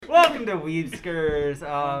the Weebskers.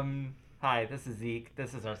 Hi, this is Zeke.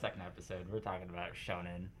 This is our second episode. We're talking about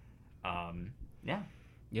shonen. Yeah.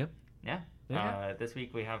 Yep. Yeah. This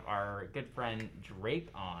week we have our good friend Drake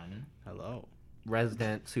on. Hello.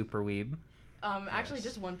 Resident super weeb. Actually, Yes.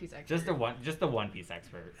 just One Piece expert. Just the One Piece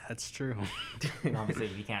expert. That's true. And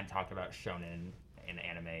obviously, we can't talk about shonen in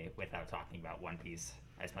anime without talking about One Piece,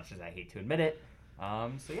 as much as I hate to admit it.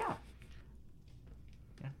 So yeah.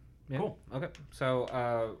 Cool. Okay.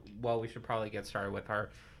 So, we should probably get started with our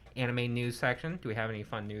anime news section. Do we have any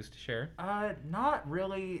fun news to share? Not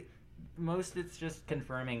really. Most it's just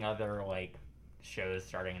confirming other like shows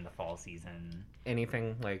starting in the fall season.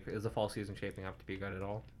 Anything like is the fall season shaping up to be good at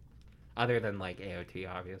all? Other than like AOT,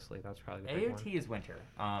 obviously, that's probably the big one. AOT is winter.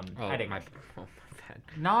 Oh I think my bad.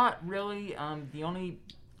 not really. The only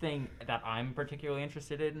thing that I'm particularly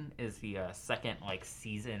interested in is the second like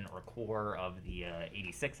season or core of the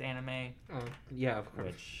 86 anime, Yeah, of course.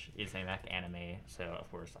 which is a mech anime. So of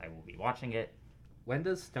course I will be watching it. When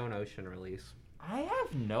does Stone Ocean release? I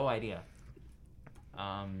have no idea.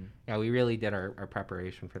 Yeah, we really did our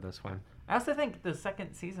preparation for this one. I also think the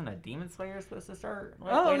second season of Demon Slayer is supposed to start.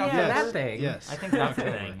 Oh, late yeah, October. that thing. Yes. I think that's the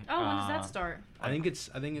thing. Oh, when does that start? I think it's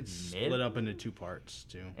Mid? split up into two parts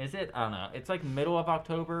too. Is it? I don't know. It's like middle of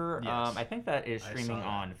October. Yes. I think that is I streaming saw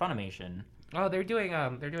on Funimation. Oh, they're doing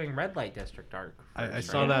Red Light District arc. I first,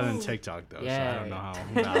 saw right? that on Ooh. TikTok though, so I Yeah. don't know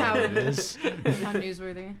how valid it is. How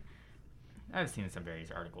newsworthy. I've seen some various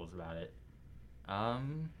articles about it.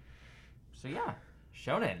 So yeah,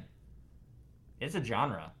 shonen. It's a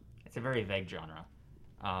genre. It's a very vague genre.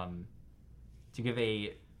 To give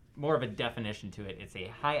a more of a definition to it, it's a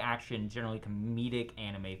high action, generally comedic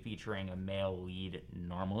anime featuring a male lead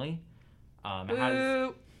normally. It has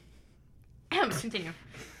Boo. Continue.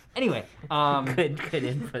 anyway. Good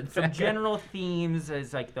input. Some general themes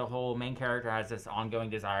is like the whole main character has this ongoing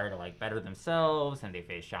desire to like better themselves, and they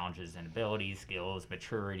face challenges in abilities, skills,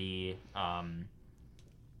 maturity.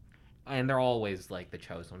 And they're always like the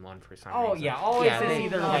chosen one for some Oh reason. yeah, always Yeah, is they-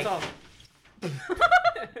 either oh, like it's all-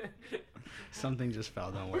 Something just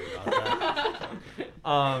fell. Don't worry about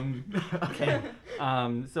that. okay.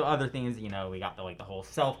 So other things, we got the whole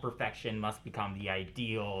self-perfection must become the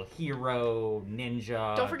ideal hero,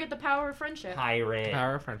 ninja. Don't forget the power of friendship. pirate.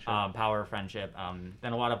 Power of friendship. Power of friendship.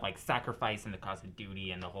 Then a lot of like sacrifice in the cause of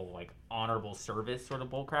duty and the whole like honorable service sort of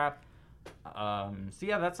bullcrap. So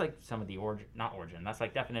yeah, that's like some of the not origin. That's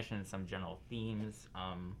like definition and some general themes.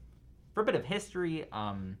 For a bit of history,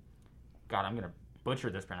 God, I'm gonna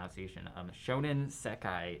butcher this pronunciation. Shonen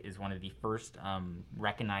Sekai is one of the first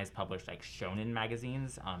recognized published like shonen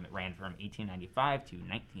magazines. It ran from 1895 to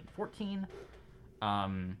 1914.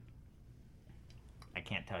 I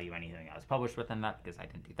can't tell you anything that was published within that because I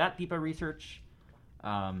didn't do that deep of research.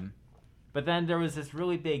 But then there was this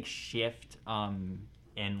really big shift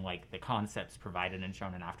in like the concepts provided in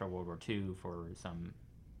shonen after World War II for some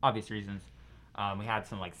obvious reasons. We had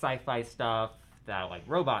some like sci-fi stuff that like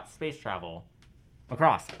robots, space travel,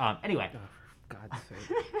 lacrosse. Anyway. Oh, for God's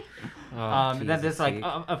sake. Then this like sake.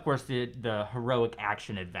 of course the heroic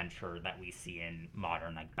action adventure that we see in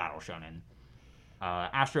modern like battle shonen.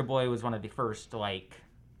 Astro Boy was one of the first like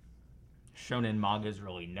shonen mangas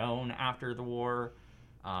really known after the war.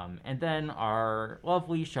 And then our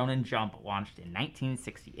lovely Shonen Jump launched in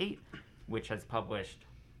 1968, which has published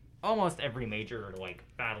almost every major like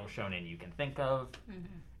battle shonen you can think of.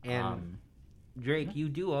 And Drake, you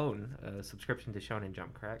do own a subscription to Shonen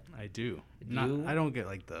Jump, correct? I do. You- I don't get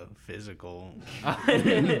like the physical. No, I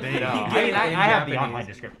mean, I have the online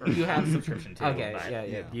description. You have subscription too. Okay, but yeah.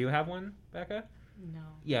 yeah. Do you have one, Becca? No.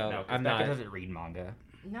 Yeah, No, 'cause I'm Becca not. doesn't read manga.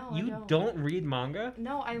 No, I You don't read manga?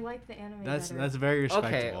 No, I like the anime That's better. that's very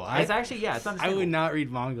respectable. Okay, It's actually it's I understandable. would not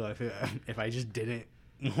read manga if I just didn't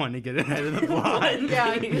want to get ahead of the plot.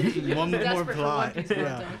 Yeah. One more Desperate for plot. One Piece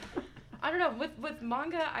Yeah. content. I don't know. With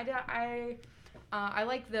manga, I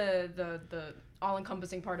like the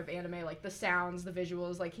all-encompassing part of anime, like the sounds, the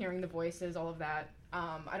visuals, like hearing the voices, all of that.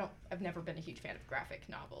 I've never been a huge fan of graphic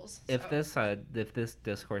novels. If so. this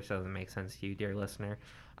discourse doesn't make sense to you, dear listener,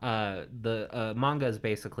 the manga is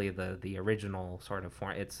basically the original sort of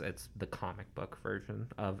form. It's the comic book version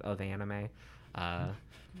of anime.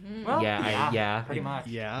 Well, yeah, pretty much.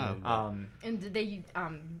 Yeah. And they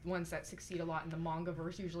ones that succeed a lot in the manga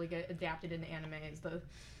verse usually get adapted into anime is the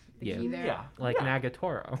Yeah. key there. Yeah. like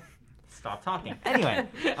Nagatoro. Stop talking. Anyway,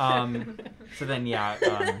 so then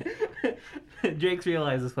Jake's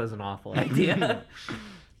realized this was an awful idea.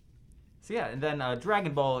 So yeah, and then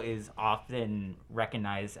Dragon Ball is often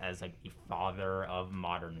recognized as like the father of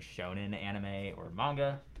modern shonen anime or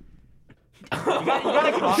manga. You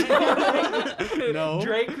got a comment? No.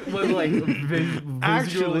 Drake was like Actually,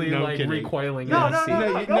 visually no like kidding. recoiling. No, in his no,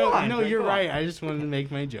 seat. no. Go on, Drake, you're go on. right. I just wanted to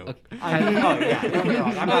make my joke. Okay. Oh yeah, don't get me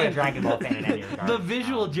wrong. I'm not a Dragon Ball fan in any regard. The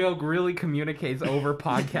visual joke really communicates over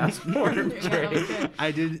podcast form, Yeah, that was Drake. good.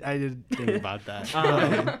 I did think about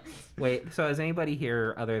that. Wait, so has anybody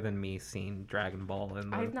here other than me seen Dragon Ball?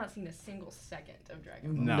 And I've not seen a single second of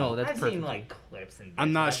Dragon Ball. No. that's I've perfect. seen like clips and. I'm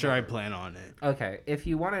bits, not but I've sure I never- plan on it. Okay, if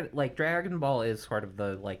you want to, like, Dragon Ball is sort of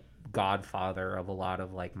the like godfather of a lot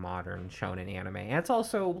of like modern shonen anime, and it's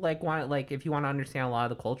also like if you want to understand a lot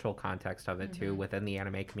of the cultural context of it too within the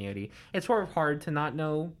anime community, it's sort of hard to not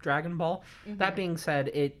know Dragon Ball. That being said,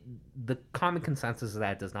 the common consensus is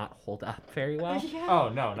that it does not hold up very well. Yeah. Oh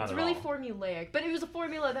no, not It's at really all. formulaic, but it was a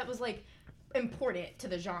formula that was like important to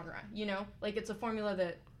the genre. You know, like it's a formula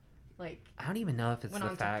that like I don't even know if it's went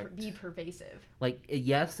the on fact. to be pervasive. Like,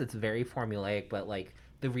 yes, it's very formulaic, but like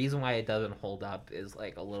the reason why it doesn't hold up is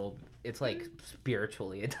like a little, it's like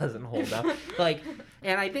spiritually it doesn't hold up. Like,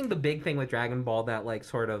 and I think the big thing with Dragon Ball that like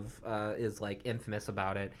sort of is like infamous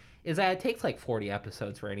about it is that it takes like 40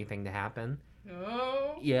 episodes for anything to happen.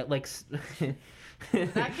 No. Yeah, like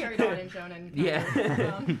That carried on in shonen.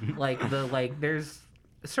 yeah. Like there's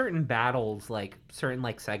certain battles, like certain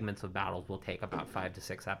like segments of battles will take about 5 to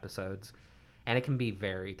 6 episodes, and it can be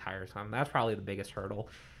very tiresome. That's probably the biggest hurdle.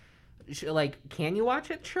 Like, can you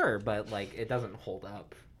watch it? Sure, but like it doesn't hold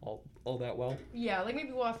up all that well. Yeah, like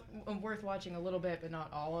maybe worth watching a little bit, but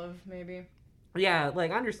not all of maybe. Yeah,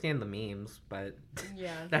 like I understand the memes, but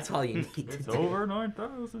Yeah. that's all you need. It's to do. over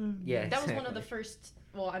 9,000. Yeah, That was one of the exactly. first.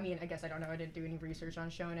 Well, I mean, I guess I don't know. I didn't do any research on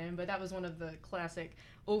shonen, but that was one of the classic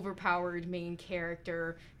overpowered main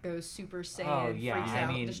character goes Super Saiyan, Oh yeah, freaks I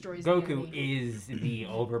out, mean, destroys the Goku enemy. is the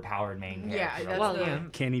overpowered main Yeah, character. that's Well, the, yeah.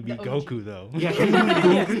 Can he beat The OG. Goku though? Yeah.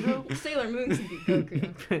 Yeah, Sailor Moon can beat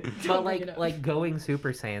Goku. But Don't bring it up. like going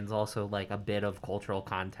Super Saiyan's also like a bit of cultural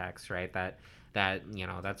context, right? That you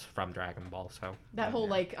know that's from Dragon Ball. So That whole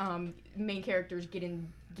like main character's getting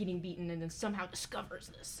beaten and then somehow discovers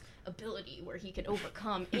this ability where he can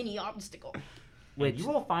overcome any obstacle. Which you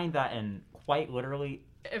will find that in quite literally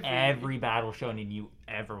every battle shonen you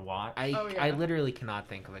ever watch. I Oh, yeah. I literally cannot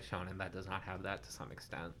think of a shonen that does not have that to some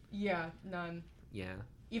extent. Yeah, none. Yeah.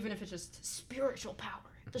 Even if it's just spiritual power,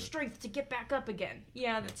 the strength to get back up again.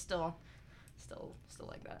 Yeah, that's still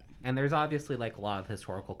like that. And there's obviously like a lot of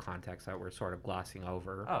historical context that we're sort of glossing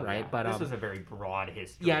over, Oh, right? yeah. But this was a very broad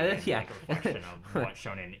history. yeah, and, yeah. like, reflection of what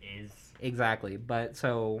shonen is. exactly. But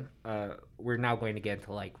so we're now going to get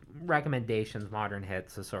into like recommendations, modern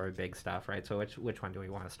hits, the sort of big stuff, right? So which one do we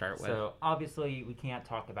want to start with? So obviously we can't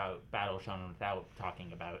talk about battle shonen without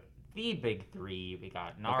talking about the big three. We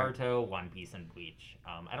got Naruto, One Piece, and Bleach.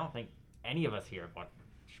 I don't think any of us here have watched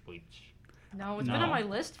Bleach. No, it's No, been on my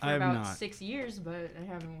list for I have about not. 6 years, but I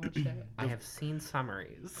haven't watched it. I have seen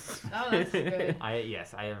summaries. Oh, that's good.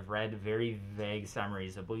 I have read very vague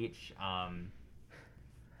summaries of Bleach.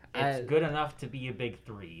 It's I- good enough to be a big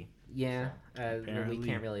three. Yeah, we Apparently.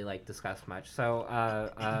 can't really like discuss much. So,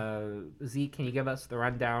 Zeke, can you give us the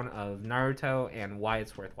rundown of Naruto and why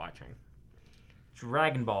it's worth watching?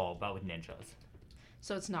 Dragon Ball, but with ninjas.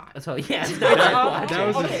 So it's not. So yeah, it's not worth watching. That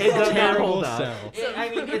was Okay, a it does not terrible hold up. sell. I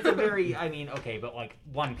mean, it's a very. I mean, okay, but like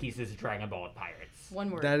One Piece is Dragon Ball with pirates. One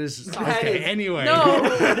word. That is Sorry. okay. Anyway, No.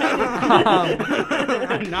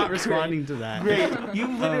 I'm not responding to that. Great. You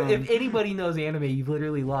literally, if anybody knows anime, you've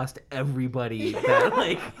literally lost everybody. That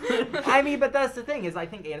like. I mean, but that's the thing is, I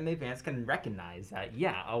think anime fans can recognize that.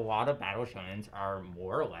 Yeah, a lot of battle shonens are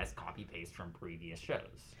more or less copy paste from previous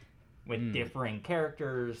shows, with differing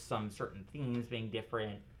characters, some certain themes being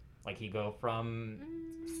different. Like you go from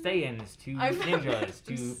Saiyans to ninjas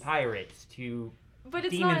to pirates to But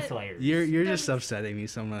it's demon not. slayers. You're just upsetting me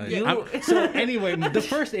so much. You- So anyway, the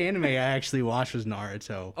first anime I actually watched was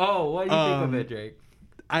Naruto. Oh, what do you think of Um, it, Drake?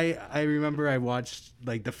 I remember I watched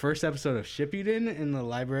like the first episode of Shippuden in the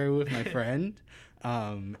library with my friend,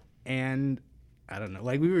 and I don't know,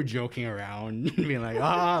 like we were joking around, being like,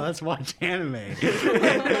 let's watch anime, and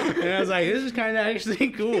I was like, this is kind of actually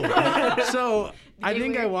cool. So I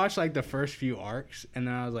think I watched like the first few arcs, and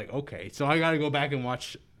then I was like, okay, so I got to go back and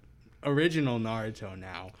watch original Naruto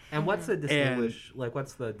now. And what's the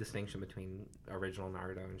what's the distinction between original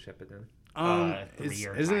Naruto and Shippuden?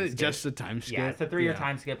 3-year Isn't time it skip. just a time skip? Yeah, it's a 3-year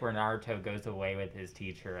time skip where Naruto goes away with his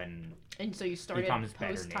teacher and And so you started becomes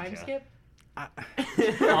better post time ninja. skip.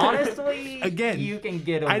 honestly, Again, you can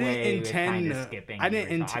get away I didn't with intend kind to- of skipping. I the didn't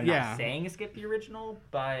original. int- I'm yeah. not saying skip the original,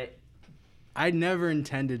 but I never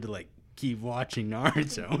intended to like keep watching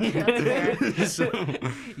Naruto. That's fair. So,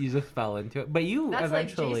 You just fell into it, but you That's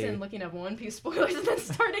eventually. like Jason looking up One Piece spoilers and then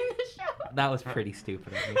starting the show. That was pretty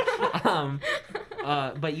stupid of me.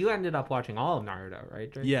 But you ended up watching all of Naruto,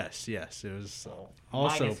 right, Drake? yes, it was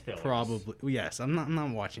also minus fillers. probably yes. I'm not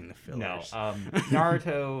watching the fillers. No,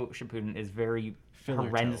 Naruto Shippuden is very Filler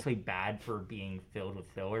horrendously bad for being filled with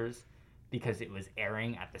fillers because it was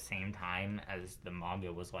airing at the same time as the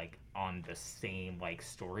manga was like on the same like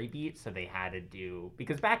story beat, so they had to do,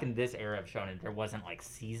 because back in this era of shonen there wasn't like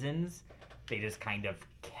seasons, they just kind of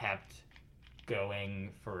kept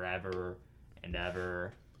going forever and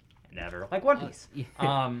ever and ever, like One Piece.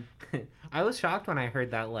 Yeah. I was shocked when I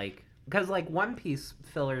heard that, like, because like One Piece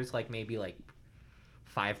fillers like maybe like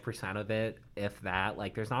 5% of it, if that.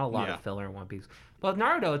 Like, there's not a lot Yeah. of filler in One Piece. But with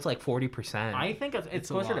Naruto, it's like 40%. I think it's It's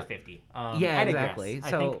a closer to lot. 50. Yeah, I'd exactly. guess. I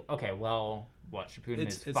So- think, okay, well, what, Shippuden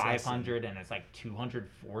It's is less than- 500 and it's like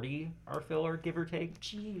 240 are filler, give or take.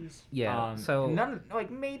 Jeez. Yeah, so- none,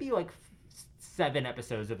 like maybe like 7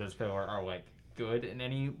 episodes of those filler are like good in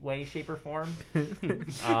any way, shape, or form.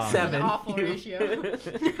 Seven. An awful ratio.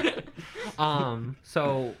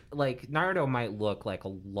 So like Naruto might look like a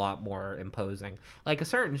lot more imposing, like a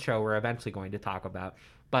certain show we're eventually going to talk about.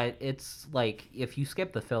 But it's like if you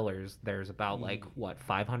skip the fillers, there's about like what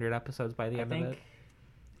 500 episodes by the I end of it.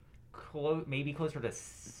 think maybe closer to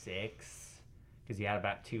 6 because you had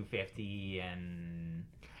about 250 and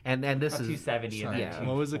And this about is 270 and then yeah.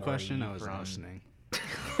 What was the 240 question? I was from- listening.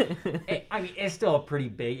 I mean, it's still a pretty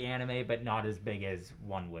big anime, but not as big as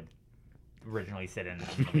one would originally sit in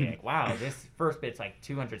and be like, wow, this first bit's like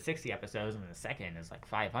 260 episodes and the second is like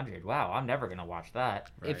 500. Wow, I'm never gonna watch that.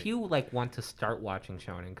 If Right. you like want to start watching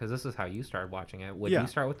shonen, because this is how you started watching it, would Yeah. you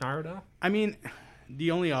start with Naruto? I mean, the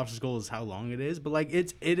only obstacle is how long it is, but like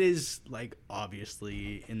it is like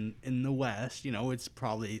obviously in the West, you know, it's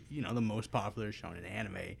probably, you know, the most popular shonen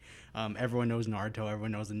anime. Everyone knows Naruto,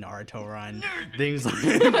 everyone knows the Naruto run, things like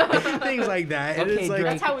things like that. And Okay, it's like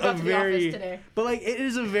Drake. That's how we got to the office today. But like it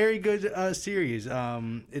is a very good series.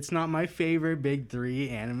 It's not my favorite big 3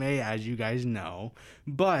 anime, as you guys know,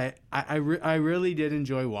 but I really did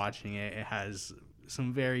enjoy watching it. It has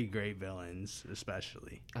some very great villains,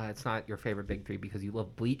 especially. It's not your favorite big 3 because you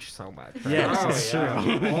love Bleach so much. Right? Yes, Oh, it's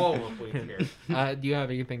yeah. true. All of Bleach here. Do you have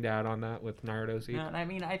anything to add on that with Naruto? Zeke? No, and I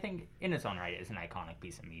mean, I think in its own right, it's an iconic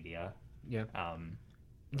piece of media. Yeah. Um,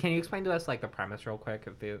 Can you explain to us like the premise real quick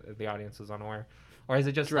if the audience is unaware, or is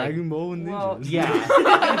it just Dragon Ball and well, ninjas. yeah.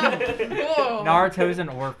 Whoa. Naruto's an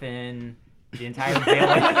orphan. The entire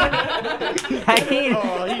village. I mean,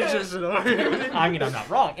 Oh, he's just an orphan. I mean, I'm not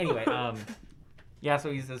wrong. Anyway, yeah,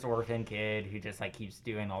 so he's this orphan kid who just like keeps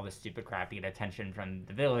doing all this stupid crap to get attention from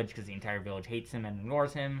the village because the entire village hates him and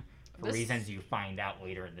ignores him for This- reasons you find out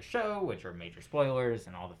later in the show, which are major spoilers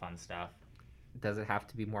and all the fun stuff. does it have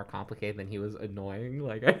to be more complicated than he was annoying?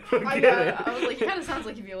 Like I don't I, get it. I was like, he kind of sounds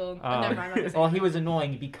like he'd be a little. Never mind. I'm not gonna say Well, he that. was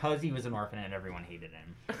annoying because he was an orphan and everyone hated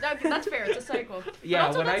him. That's fair. It's a cycle. But Yeah,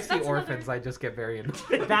 also when I that's- see that's orphans, another- I just get very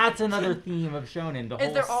annoyed. That's another theme of shonen, the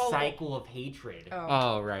Is they're whole all- cycle of hatred. Oh.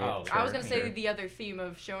 Oh right. Oh, I was sure, gonna say sure. the other theme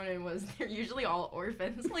of shonen was they're usually all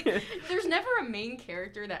orphans. Like, there's never a main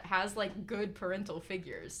character that has like good parental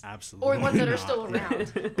figures, Absolutely. or ones that are not. still around.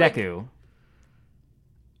 Deku.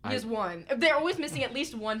 He has one. They're always missing at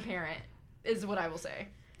least one parent, is what I will say.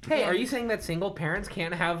 Hey, Yeah. are you saying that single parents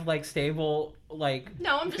can't have like stable like?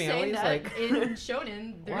 No, I'm just saying families, that like- in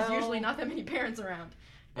shonen, there's Well- usually not that many parents around.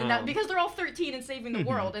 And that because they're all 13 and saving the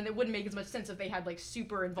world, and it wouldn't make as much sense if they had like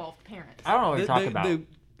super involved parents. I don't know what you're talking about.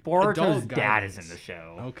 Boruto's adult dad is guidance. in the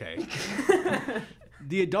show. Okay.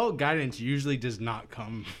 The adult guidance usually does not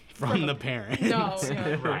come from the parents. No,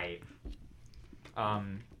 no. Right.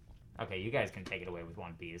 Okay, you guys can take it away with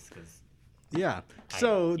One Piece because Yeah.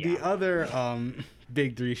 So the yeah. other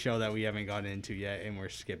big 3 show that we haven't gotten into yet, and we're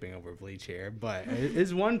skipping over Bleach here, but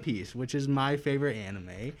is One Piece, which is my favorite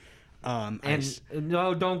anime. And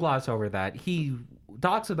no, don't gloss over that. He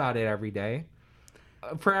talks about it every day,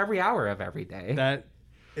 for every hour of every day. that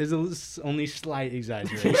is only slight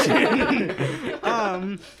exaggeration.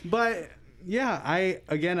 But yeah, I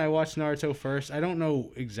watched Naruto first. I don't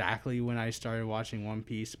know exactly when I started watching One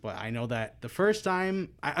Piece, but I know that the first time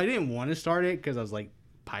I didn't want to start it because I was like,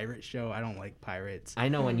 pirate show. I don't like pirates. I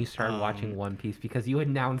know when you started watching One Piece because you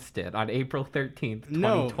announced it on April 13th,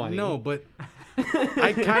 2020. No, but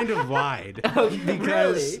I kind of lied Oh,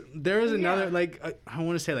 because really? there was another I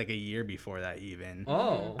want to say like a year before that even.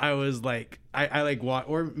 Oh. I was like I like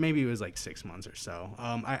or maybe it was like 6 months or so.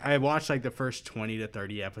 I watched like the first 20 to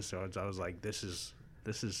 30 episodes. I was like, this is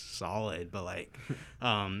solid, but like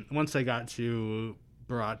once I got to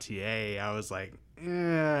Baratier, I was like,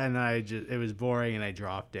 and it was boring and I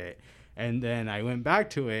dropped it. And then I went back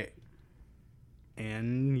to it,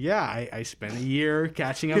 and yeah, I spent a year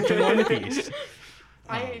catching up to One Piece.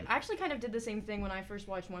 I actually kind of did the same thing when I first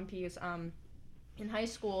watched One Piece. In high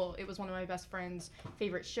school, it was one of my best friend's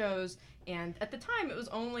favorite shows, and at the time, it was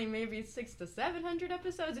only maybe 600 to 700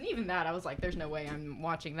 episodes, and even that, I was like, there's no way I'm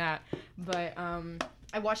watching that. But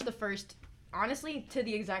I watched the first, honestly, to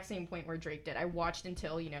the exact same point where Drake did. I watched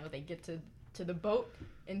until, they get to the boat,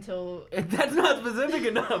 until... That's not specific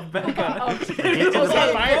enough, Becca. It's a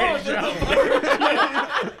pirate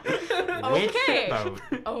Which Okay. boat?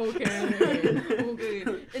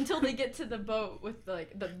 Okay. Until they get to the boat with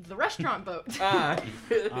the restaurant boat. Okay.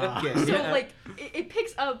 So like it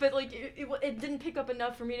picks up, but like it didn't pick up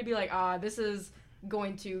enough for me to be like, this is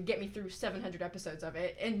going to get me through 700 episodes of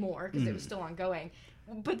it and more, because it was still ongoing.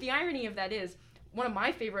 But the irony of that is, one of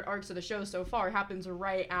my favorite arcs of the show so far happens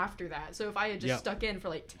right after that. So if I had just stuck in for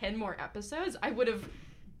like 10 more episodes, I would have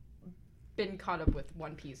been caught up with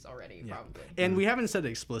One Piece already, probably. And we haven't said it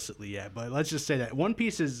explicitly yet, but let's just say that One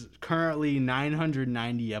Piece is currently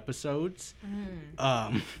 990 episodes.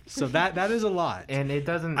 So that is a lot. And it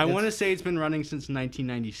doesn't. I want to say it's been running since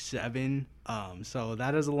 1997. So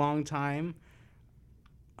that is a long time.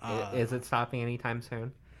 Is it stopping anytime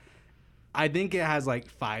soon? I think it has like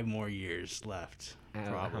 5 more years left.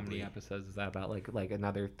 How many episodes is that about? Like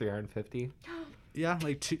another 350? Yeah,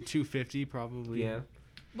 like 250 probably. Yeah.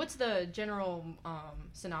 What's the general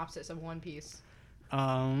synopsis of One Piece?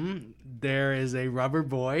 There is a rubber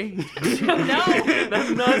boy. No.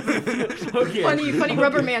 That's not okay. Funny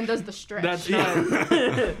rubber man does the stretch. That's not.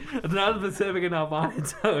 It's not specific enough on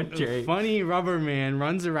its own, Jake. Funny rubber man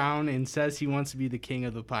runs around and says he wants to be the king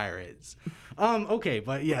of the pirates. Okay,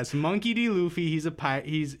 but yes, Monkey D. Luffy. He's a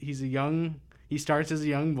he's a young. He starts as a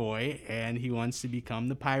young boy and he wants to become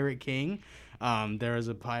the pirate king. There is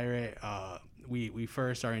a pirate. We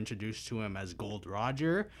first are introduced to him as Gold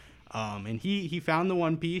Roger. And he found the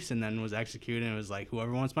One Piece and then was executed and was like,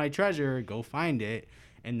 whoever wants my treasure, go find it.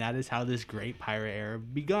 And that is how this great pirate era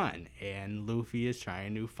begun. And Luffy is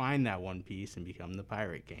trying to find that One Piece and become the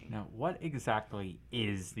pirate king. Now, what exactly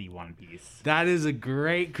is the One Piece? That is a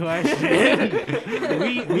great question.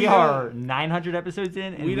 We are 900 episodes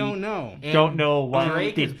in, and we don't know. Don't know what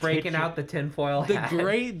Drake the is breaking out the tinfoil The hat.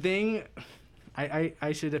 great thing...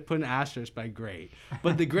 I should have put an asterisk by great.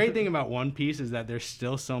 But the great thing about One Piece is that there's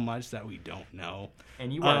still so much that we don't know.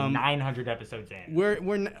 And you are 900 episodes in. We're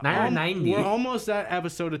 990. We're almost at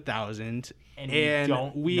episode 1000, and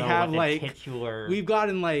we know have what the like titular... we've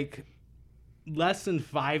gotten like less than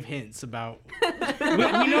 5 hints about.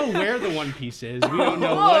 we know where the One Piece is. We don't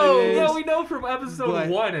know what it is. Yeah, we know from episode but-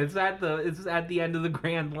 1. It's at the end of the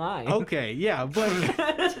Grand Line. Okay, yeah, but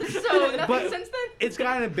So nothing But- since then. it's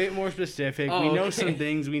gotten a bit more specific. Oh, we know okay. some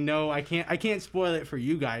things. We know I can't spoil it for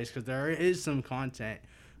you guys because there is some content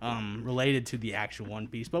related to the actual One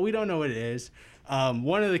Piece, but we don't know what it is.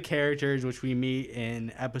 One of the characters which we meet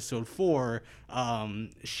in episode 4,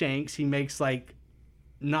 Shanks, he makes like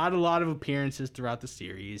not a lot of appearances throughout the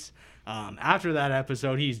series. After that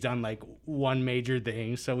episode, he's done like one major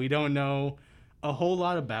thing, so we don't know a whole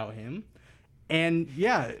lot about him. And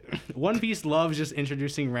yeah, One Piece loves just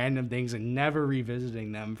introducing random things and never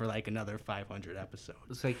revisiting them for like another 500 episodes.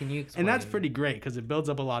 So can you explain? And that's pretty great because it builds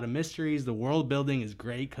up a lot of mysteries. The world building is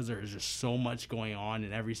great because there's just so much going on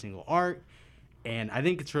in every single arc. And I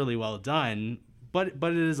think it's really well done, but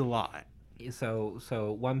it is a lot.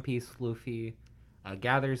 So One Piece Luffy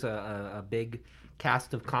gathers a big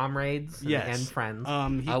cast of comrades Yes. and friends.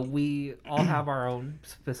 He We all have our own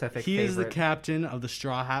specific is the favorite. captain of the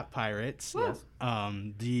Straw Hat Pirates. Yes.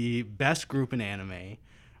 The best group in anime,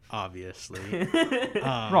 obviously.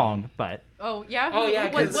 Wrong, but... Oh yeah. Oh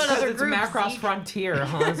yeah, What because other it's groups? Macross Zeke? Frontier,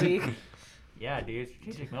 huh, Zeke? Yeah, dude,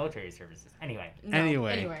 strategic military services. Anyway. No,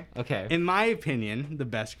 Anyway. Okay. In my opinion, the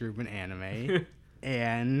best group in anime.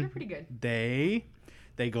 And They're pretty good.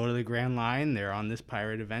 they go to the Grand Line. They're on this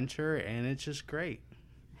pirate adventure, and it's just great.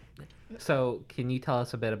 So can you tell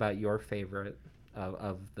us a bit about your favorite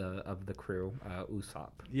of the crew,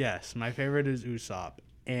 Usopp? Yes, my favorite is Usopp,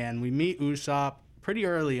 and we meet Usopp pretty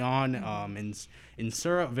early on in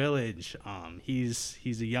Syrup Village. He's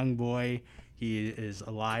a young boy. He is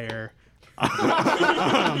a liar. His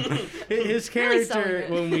Really selling character it.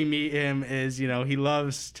 when we meet him is, he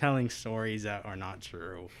loves telling stories that are not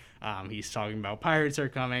true. He's talking about pirates are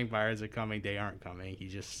coming, they aren't coming. He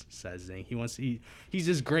just says things. He's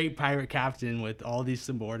this great pirate captain with all these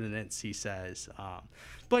subordinates, he says.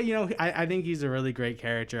 But I think he's a really great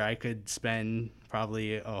character. I could spend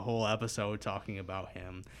probably a whole episode talking about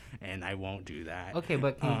him, and I won't do that. Okay,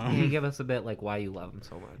 but can you give us a bit like why you love him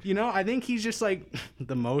so much? I think he's just like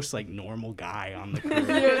the most like normal guy on the crew.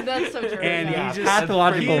 Dude, that's so true. And Yeah, he's just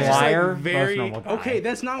pathological he's just, liar, like, very most normal guy. okay.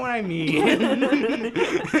 That's not what I mean.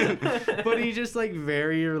 But he's just like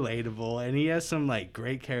very relatable, and he has some like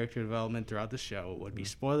great character development throughout the show. It would be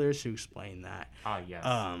spoilers to explain that. Yes.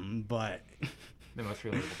 But The most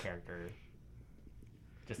relatable character.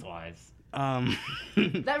 Just lies.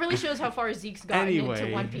 That really shows how far Zeke's gotten Anyway.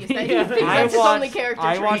 into One Piece. That he Yeah. thinks that's his only character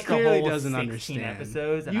I trait. watched the clearly whole doesn't 16 understand.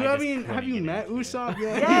 episodes. And you I just haven't have couldn't you get met into it. Usopp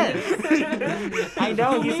yet? Yes. I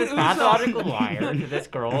know. He's this Usopp. pathological liar to this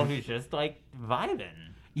girl who's just like vibing.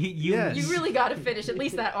 Yes. You really got to finish at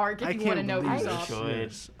least that arc if I you want to can't know believe Usopp.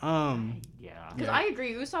 this. Usopp. Yes. Yeah. Because Yeah. I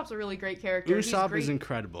agree, Usopp's a really great character. He's Usopp great, is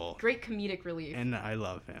incredible, great comedic relief. and I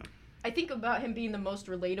love him. I think about him being the most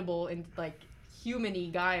relatable and like human-y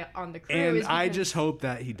guy on the crew. And is I because- just hope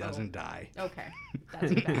that he doesn't die. Okay,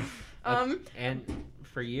 that's bad. And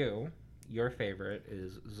for you, your favorite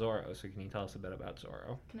is Zoro. So can you tell us a bit about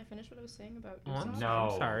Zoro? Can I finish what I was saying about Oh, I'm Usopp? No.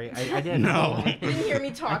 I'm sorry. I didn't. No. You didn't hear me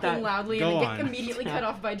talking thought- loudly Go and then on. get immediately cut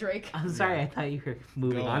off by Drake. I'm sorry. I thought you were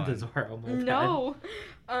moving Go on to on. Zoro. My bad. No.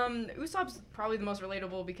 Usopp's probably the most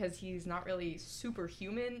relatable because he's not really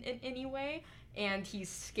superhuman in any way, and he's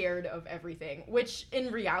scared of everything, which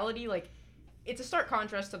in reality, like, it's a stark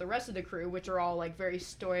contrast to the rest of the crew, which are all, like, very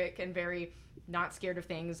stoic and very not scared of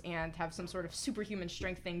things and have some sort of superhuman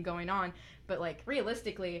strength thing going on. But, like,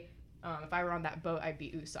 realistically, if I were on that boat, I'd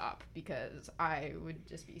be Usopp because I would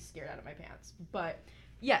just be scared out of my pants. But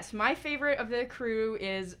yes, my favorite of the crew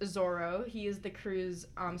is Zoro. He is the crew's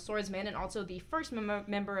swordsman and also the first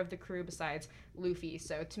member of the crew besides Luffy.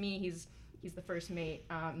 So to me, he's the first mate.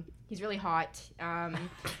 He's really hot.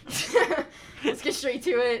 Let's get straight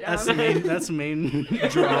to it. That's the main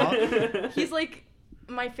draw. He's like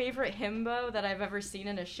my favorite himbo that I've ever seen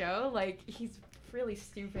in a show. Like, he's really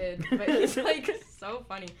stupid, but he's like so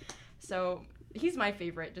funny. So he's my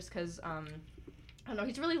favorite just because I don't know,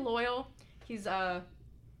 he's really loyal. He's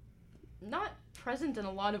not present in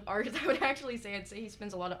a lot of arcs. I would actually say I'd say he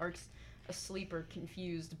spends a lot of arcs asleep or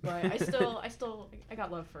confused, but I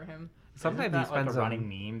got love for him. Sometimes Isn't he that like spends a running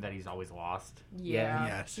meme that he's always lost.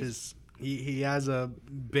 Yeah. Yes, he has a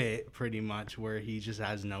bit pretty much where he just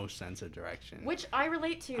has no sense of direction. Which I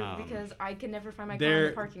relate to because I can never find my car in There,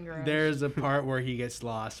 the parking garage. there's a part where he gets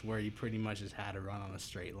lost where he pretty much just had to run on a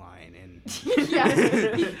straight line, and yeah,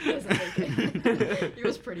 he doesn't make it. He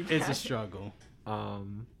was pretty bad. it's a struggle.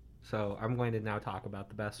 So I'm going to now talk about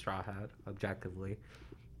the best Straw Hat, objectively.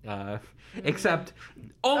 Except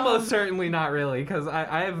almost certainly not really, because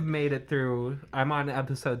I have made it through. I'm on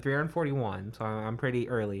episode 341, so I'm pretty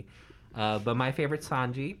early. But my favorite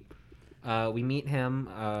Sanji, we meet him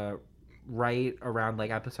right around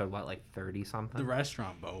like episode 30 something. The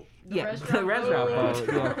restaurant boat. the restaurant restaurant boat.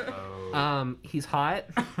 boat. Yeah. Oh. He's hot.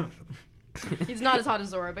 He's not as hot as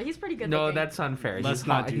Zoro, but he's pretty good. No, looking. that's unfair. Let's he's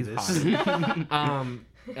not hot. do He's this.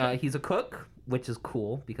 hot. He's a cook, which is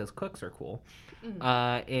cool because cooks are cool.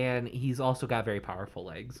 And he's also got very powerful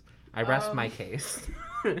legs. I rest my case.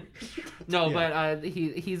 No, Yeah. but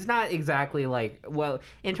he's not exactly like, well,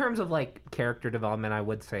 in terms of like character development, I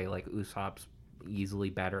would say like Usopp's easily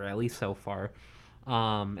better, at least so far.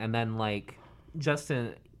 And then like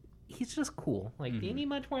Justin, he's just cool. Like, do you need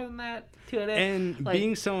much more than that to it? And Like-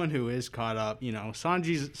 being someone who is caught up,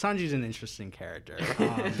 Sanji's an interesting character.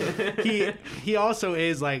 He also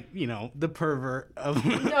is like the pervert of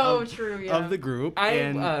true, yeah. of the group.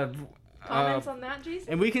 Comments on that,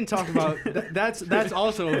 Jason? And we can talk about that's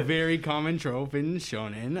also a very common trope in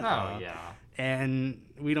shonen. Oh yeah. And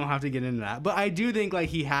we don't have to get into that. But I do think like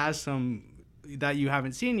he has some that you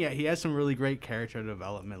haven't seen yet. He has some really great character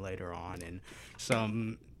development later on,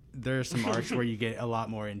 and there's some arcs where you get a lot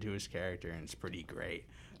more into his character, and it's pretty great.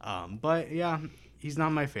 But yeah, he's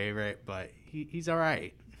not my favorite, but he's all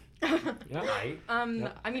right. Yeah. Right.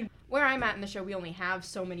 I mean, where I'm at in the show, we only have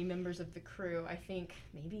so many members of the crew. I think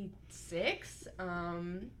maybe 6.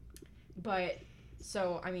 But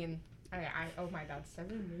so I mean, I oh my God,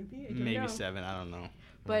 7 maybe. I don't Maybe know. 7, I don't know.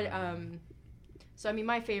 But so I mean,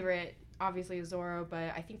 my favorite obviously is Zoro,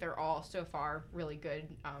 but I think they're all so far really good,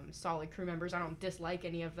 solid crew members. I don't dislike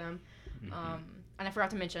any of them. And I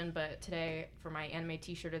forgot to mention, but today for my anime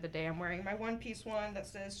T-shirt of the day, I'm wearing my One Piece one that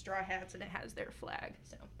says Straw Hats and it has their flag.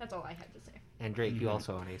 So that's all I had to say. And Drake, you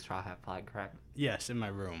also own a Straw Hat flag, correct? Yes, in my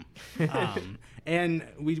room. And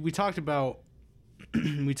we talked about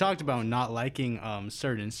we talked about not liking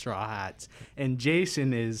certain Straw Hats, and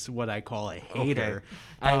Jason is what I call a hater.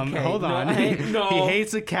 Okay. Hold on. No. He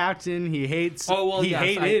hates the captain. He hates. Oh, well,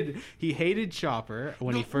 yes, he hated Chopper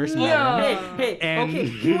when he first met Yeah. him. Hey, And- okay.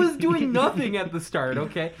 He was doing nothing at the start.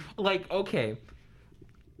 Okay, like okay.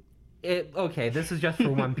 Okay, this is just for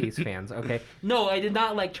One Piece fans, okay? No, I did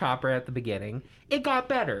not like Chopper at the beginning. It got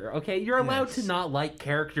better, okay? You're allowed to Yes. not like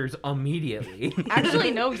characters immediately. Actually,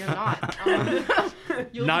 no, you're not.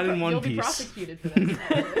 Not in One You'll be Piece. prosecuted for this.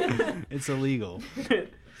 It's illegal.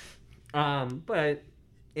 But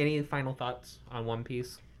any final thoughts on One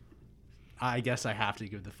Piece? I guess I have to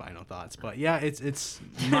give the final thoughts, but yeah, it's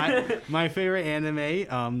my favorite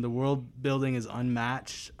anime. The world building is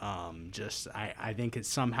unmatched. I think it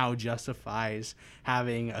somehow justifies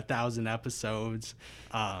having 1,000 episodes.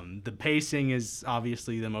 The pacing is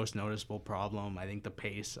obviously the most noticeable problem. I think the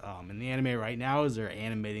pace in the anime right now is they're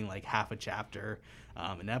animating like half a chapter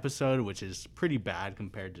an episode, which is pretty bad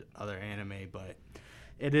compared to other anime, but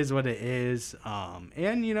it is what it is.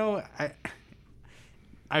 And you know,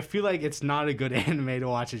 I feel like it's not a good anime to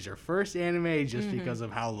watch as your first anime just because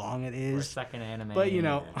of how long it Or is. second anime. But you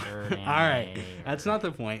know, or third anime, all right, that's or- not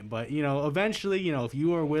the point. But you know, eventually, you know, if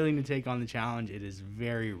you are willing to take on the challenge, it is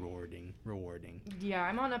very rewarding. Yeah,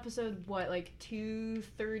 I'm on episode like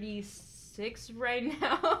 236 right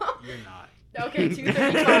now. You're not. Okay,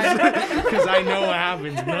 235. Because I know what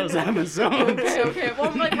happens in those episodes. Okay. Well,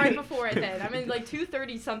 I'm like right before it then. I'm in like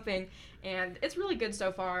 230 something, and it's really good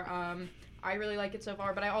so far. I really like it so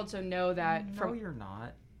far, but I also know that No, from. you're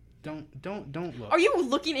not. Don't look. Are you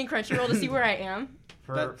looking in Crunchyroll to see where I am?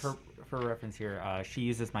 For reference here, she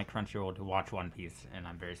uses my Crunchyroll to watch One Piece, and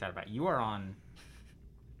I'm very sad about it. You are on.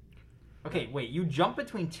 Okay, wait. You jump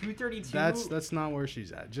between 232. That's not where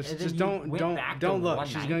she's at. And Just then you don't went back to look.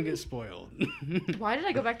 She's gonna 190? get spoiled. Why did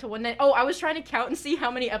I go back to 190? Oh, I was trying to count and see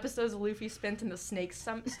how many episodes Luffy spent in the snake's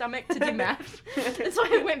stomach to do math. And so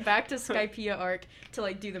I went back to Skypiea arc to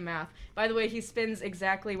like do the math. By the way, he spends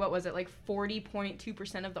exactly, what was it, like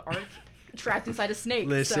 40.2% of the arc trapped inside a snake.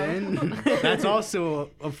 Listen, so. that's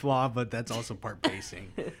also a flaw, but that's also part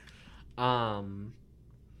pacing.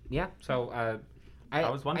 Yeah. So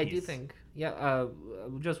That was One I do Piece. think. Yeah.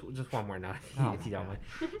 Just one more note, Oh, if you don't God.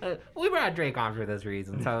 mind. We brought Drake on for this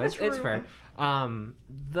reason, so it's True. fair.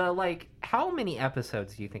 The how many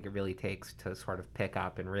episodes do you think it really takes to sort of pick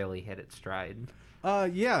up and really hit its stride?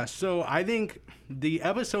 Yeah, so I think the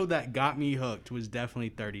episode that got me hooked was definitely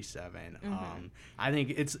 37. I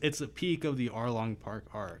think it's a peak of the Arlong Park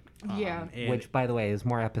arc. Yeah. And Which, by the way, is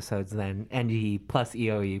more episodes than NGE plus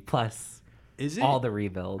EOE plus is it? all the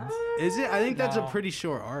rebuilds. Is it? I think that's a No. pretty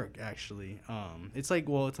short arc, actually. It's like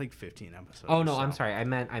 15 episodes. Oh or no, so. I'm sorry. I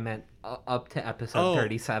meant up to episode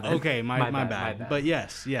 37. Okay, my bad. But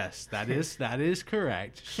yes, that is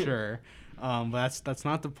correct. Sure. But that's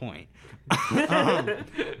not the point.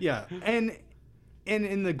 Yeah, and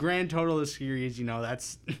in the grand total of the series, you know,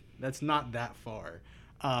 that's not that far.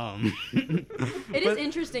 It is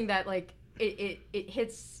interesting that like it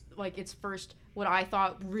hits like its first what I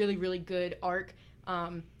thought really really good arc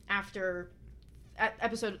after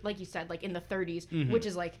episode, like you said, like in the 30s, which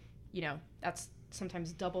is like, you know, that's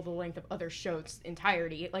sometimes double the length of other shows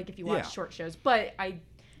entirety, like if you watch Yeah. short shows. But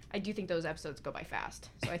I do think those episodes go by fast,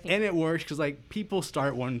 so I think And it works because like people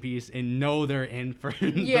start One Piece and know they're in for the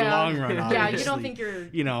Yeah. long run. Yeah, Obviously. you don't think you're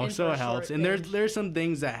you know, in so for a it helps. short And binge. there's some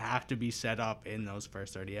things that have to be set up in those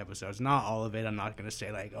first 30 episodes. Not all of it. I'm not gonna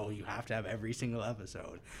say like, oh, you have to have every single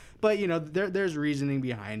episode, but you know, there's reasoning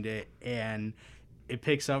behind it, and it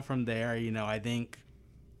picks up from there. You know, I think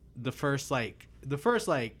the first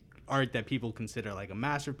art that people consider like a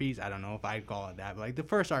masterpiece. I don't know if I'd call it that, but like the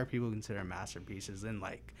first art people consider a masterpiece is in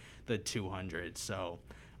like the 200s. So,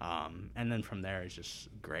 and then from there it's just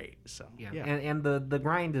great. So Yeah. And the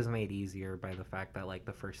grind is made easier by the fact that like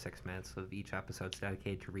the first 6 minutes of each episode's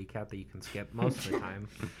dedicated to recap that you can skip most of the time.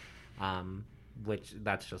 Which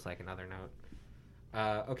that's just like another note.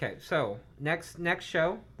 Okay, so next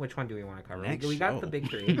show, which one do we want to cover? Next We got show. the big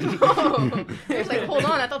three. Oh, I was like, hold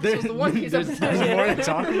on, I thought this was the One Piece there's episode. more to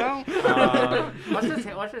talk about. Let's just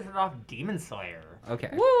hit off Demon Slayer. Okay.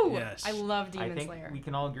 Woo! Yes. I love I Demon think Slayer. we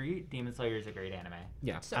can all agree Demon Slayer is a great anime.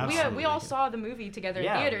 Yeah. So Absolutely. we all saw the movie together in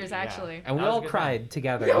Yeah, theaters, yeah. actually. And we That was all a good cried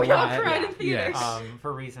together. Yeah, a we all lot. cried Yeah. in theaters. Yes.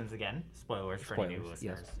 For reasons, again, spoilers for any new Spoilers,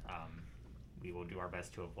 yes. listeners. We will do our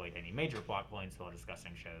best to avoid any major plot points while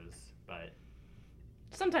discussing shows, but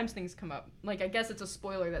sometimes things come up. Like, I guess it's a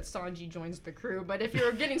spoiler that Sanji joins the crew, but if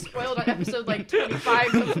you're getting spoiled on episode like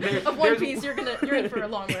 25 of One Piece, you're in for a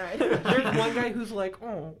long ride. There's one guy who's like,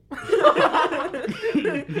 oh. God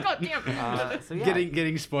damn it. So yeah,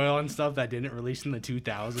 Getting spoiled on stuff that didn't release in the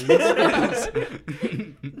 2000s.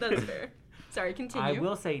 That's fair. Sorry, continue. I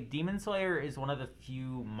will say Demon Slayer is one of the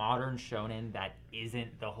few modern shonen that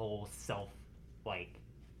isn't the whole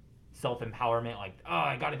self-empowerment, like, oh,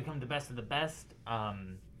 I gotta become the best of the best.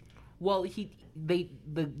 Well,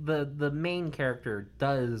 the main character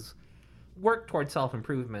does work towards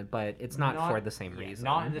self-improvement, but it's not for the same reason.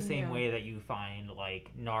 Not in the same Yeah. way that you find, like,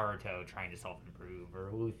 Naruto trying to self-improve, or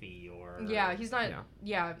Luffy, or... Yeah, he's not.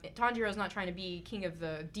 Yeah, Tanjiro's not trying to be king of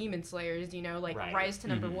the demon slayers. Like Right. rise to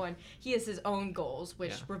number Mhm. one. He has his own goals,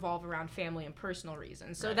 which Yeah. revolve around family and personal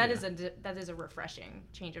reasons. So Right. that is a refreshing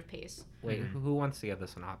change of pace. Wait, Mhm. who wants to give the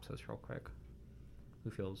synopsis real quick? Who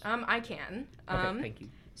feels? I can. Okay, thank you.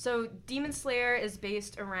 So Demon Slayer is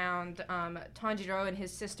based around Tanjiro and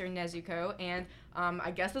his sister Nezuko, and I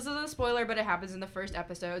guess this is a spoiler, but it happens in the first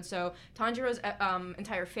episode. So Tanjiro's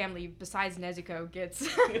entire family, besides Nezuko, gets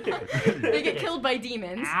they get killed by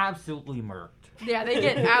demons. Absolutely murked. Yeah, they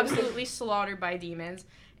get absolutely slaughtered by demons.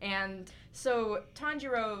 And so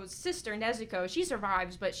Tanjiro's sister Nezuko, she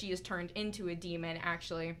survives, but she is turned into a demon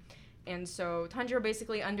actually. And so Tanjiro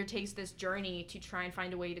basically undertakes this journey to try and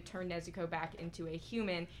find a way to turn Nezuko back into a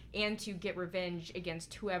human and to get revenge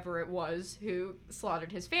against whoever it was who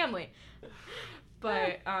slaughtered his family.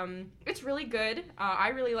 But it's really good. I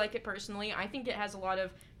really like it personally. I think it has a lot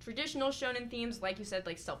of traditional shonen themes, like you said,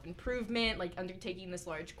 like self-improvement, like undertaking this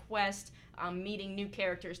large quest, meeting new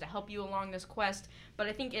characters to help you along this quest. But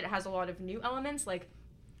I think it has a lot of new elements, like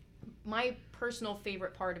my personal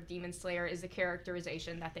favorite part of Demon Slayer is the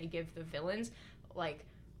characterization that they give the villains. Like,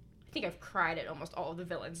 I think I've cried at almost all of the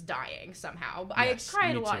villains dying somehow. But Yes, I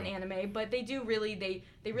cried me a lot too. in anime, but they do really,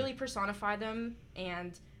 they really personify them,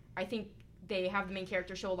 and I think they have the main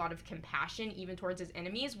character show a lot of compassion even towards his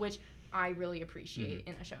enemies, which I really appreciate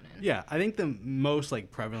in a shonen. Yeah, I think the most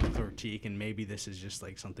like prevalent critique, and maybe this is just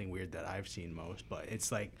like something weird that I've seen most, but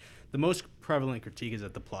it's like the most prevalent critique is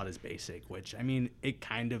that the plot is basic, which I mean it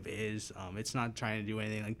kind of is. It's not trying to do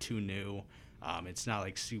anything like too new. It's not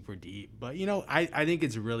like super deep, but I think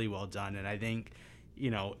it's really well done, and I think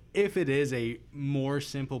if it is a more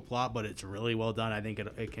simple plot but it's really well done, I think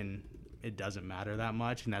it doesn't matter that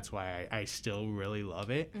much, and that's why I still really love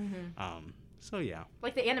it. So yeah.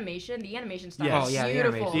 Like the animation style Yes. is Oh, yeah, the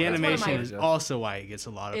beautiful. animation. The That's one of animation my- is also why it gets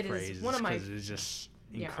a lot of It is praise. one of my- because it's just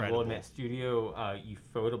Yeah. I incredible. will admit, Studio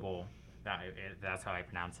Ufotable, that's how I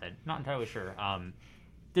pronounce it. Not entirely sure.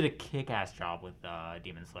 Did a kick-ass job with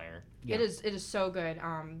Demon Slayer. Yeah. It is so good.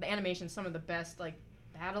 The animation's some of the best like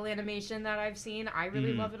battle animation that I've seen. I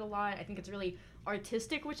really love it a lot. I think it's really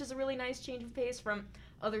artistic, which is a really nice change of pace from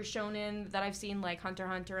other shonen that I've seen, like Hunter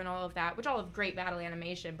x Hunter and all of that, which all have great battle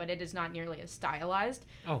animation, but it is not nearly as stylized.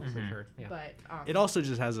 Oh, for sure. Yeah. But It also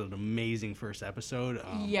just has an amazing first episode.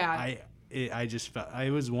 Yeah. I just felt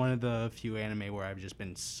it was one of the few anime where I've just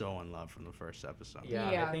been so in love from the first episode.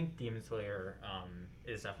 Yeah. I think Demon Slayer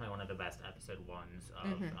is definitely one of the best episode ones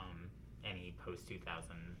of any post-2000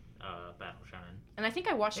 battle shonen. and I think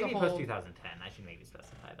I watched Maybe the whole. post-2010. I should maybe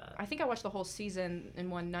specify that. I think I watched the whole season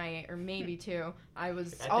in one night, or maybe two. I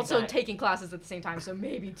was I think also I- taking classes at the same time, so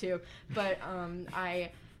maybe two. But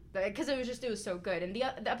because it was so good, and the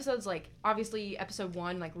episodes, like obviously episode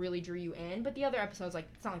 1 like really drew you in, but the other episodes, like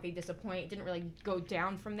it's not like they disappoint. It didn't really go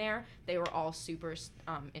down from there. They were all super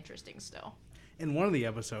interesting still. In one of the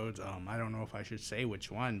episodes, I don't know if I should say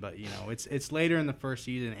which one, but it's later in the first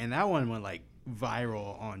season, and that one went like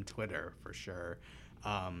viral on Twitter for sure.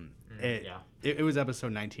 It was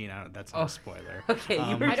episode 19. That's not a spoiler. Okay,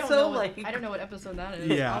 you were I don't so know. like. I don't know what episode that is.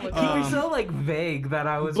 Yeah, I'll look You it up. were so like vague that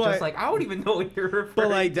I was but- just like, I don't even know what you're referring But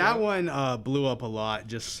like to. that one blew up a lot.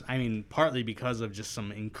 Just partly because of just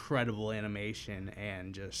some incredible animation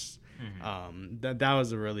and just that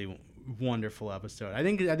was a really wonderful episode. I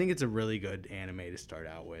think it's a really good anime to start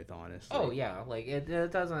out with, honestly. Oh yeah, like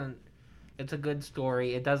it doesn't. It's a good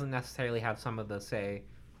story. It doesn't necessarily have some of the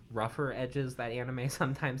rougher edges that anime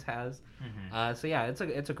sometimes has. So yeah, it's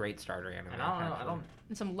a great starter anime. And I don't know. I actually. don't.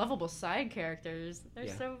 And some lovable side characters. They're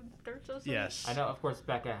Yeah. so sweet. Yes. I know. Of course,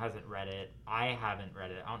 Becca hasn't read it. I haven't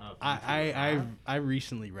read it. I don't know. If you two have. I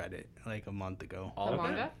recently read it like a month ago. All The of it?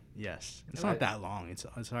 manga. Yes, it's Okay. not that long. It's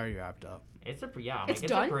already wrapped up. It's a yeah. It's Like,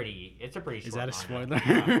 done? It's a pretty. Is short that a manga. spoiler?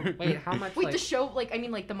 Yeah. Wait, how much? Wait, like, the show, like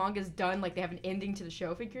the manga's done. Like they have an ending to the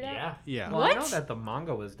show figured out. Yeah. Yeah. Well, I know What? that the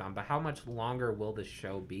manga was done, but how much longer will the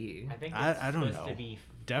show be? I think I it's don't supposed know. to be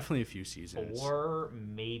definitely a few seasons. 4,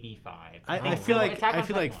 maybe 5. I think feel so. like Attack on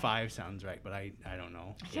 5 Titan. sounds right, but I don't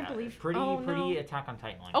know. I can't believe. pretty oh, pretty no. Attack on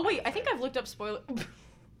Titan. Oh wait, I think I've looked up spoiler.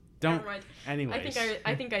 Don't. Never mind. Anyways.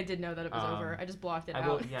 I think I did know that it was over. I just blocked it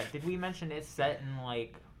out. Yeah, did we mention it's set in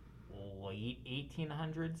like late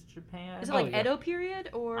 1800s Japan? Is it Oh, like yeah. Edo period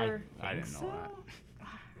or? I didn't think know so?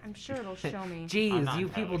 I'm sure it'll show me. I'm Jeez, not you entirely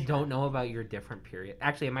people sure. don't know about your different period.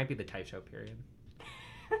 Actually, it might be the Taisho period.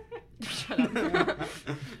 Shut up.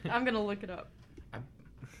 I'm gonna look it up.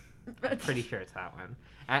 I'm pretty sure it's that one.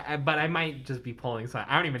 But I might just be pulling some.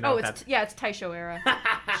 I don't even know Oh, if it's that's. it's Taisho era.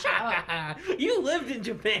 You lived in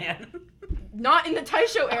Japan. Not in the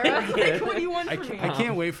Taisho era. Like, what do you want I from me?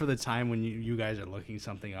 can't wait for the time when you guys are looking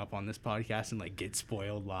something up on this podcast and like get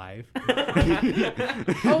spoiled live.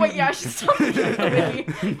 Oh wait, yeah, I should stop looking at the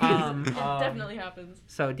wiki. It definitely happens.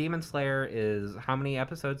 So Demon Slayer is how many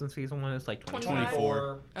episodes in season 1? It's like 25.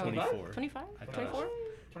 24. Oh, 24. 25? I thought 24?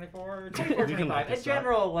 24, We can 25. look A this up.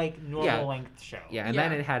 general like normal Yeah. length show. Yeah, and Yeah.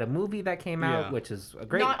 then it had a movie that came out, Yeah. which is a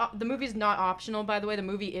great. The movie's not optional, by the way. The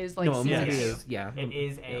movie is like no, a movie Yes. is yeah. It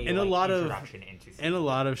is a In a lot of- introduction into In a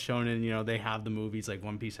lot of shonen, they have the movies. Like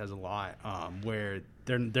One Piece has a lot where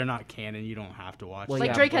they're not canon. You don't have to watch. Well, them.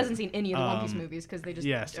 Like yeah, Drake but- hasn't seen any of the One Piece Um, movies because they just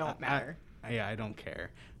yes, don't matter. I don't care.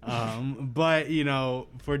 But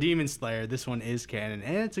for Demon Slayer, this one is canon,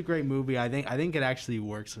 and it's a great movie. I think it actually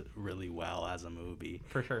works really well as a movie.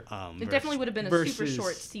 For sure. It definitely would have been a super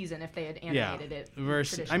short season if they had animated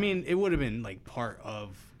it. I mean, it would have been like part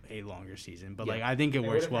of a longer season, but Yeah. like I think it They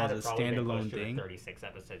works would've well had as it a probably been standalone close to a thing. 36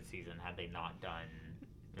 episode season had they not done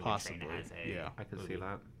Mugen Possibly, Train as a yeah. I could see movie.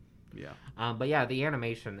 that. Yeah. But yeah, the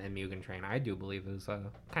animation in Mugen Train, I do believe is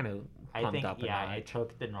kind of I pumped think up. yeah, it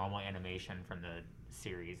took the normal animation from the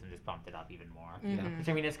series and just bumped it up even more. Mhm. Which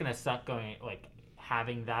I mean, it's gonna suck going like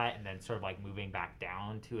having that and then sort of like moving back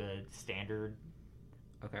down to a standard.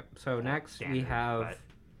 Okay, so next we standard, have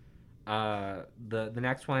the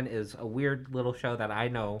next one is a weird little show that I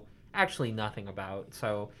know actually nothing about.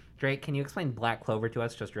 So Drake, can you explain Black Clover to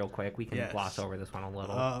us just real quick? We can Yes. gloss over this one a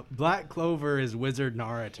little. Black Clover is Wizard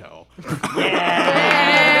Naruto.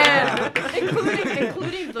 Yeah!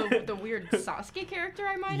 including the weird Sasuke character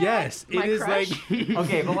I might Yes, add. My it is crush. like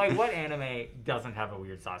Okay, but like, what anime doesn't have a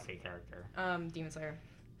weird Sasuke character? Demon Slayer.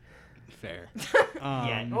 fair.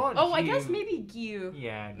 Yeah. Oh, I guess Gyu- maybe Gyu.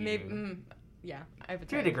 Yeah. Maybe. Gyu. Yeah, I have a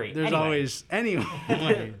To a type. degree. There's Anyway. always,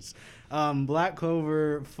 anyways. Black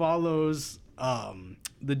Clover follows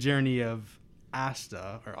the journey of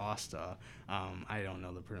Asta. I don't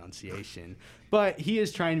know the pronunciation, but he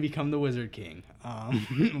is trying to become the Wizard King,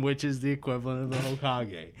 which is the equivalent of the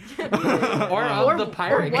Hokage. or or- the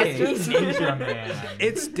Pirate or what King. piece- Ninja Man.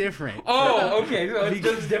 It's different. Oh, okay. So it's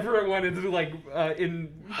just different when it's like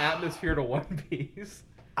in atmosphere to One Piece.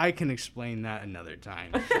 I can explain that another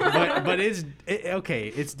time, but okay.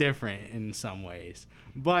 It's different in some ways,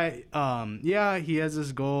 but yeah, he has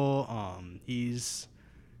this goal.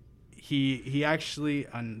 He actually,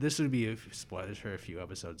 and this would be spoilers for a few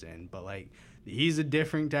episodes in, but like he's a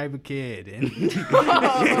different type of kid, and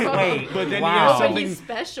Wait, but then wow. he has But something. he's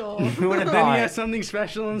special. Who would have Then thought? he has something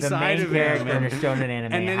special The inside main of him, character in a and, shonen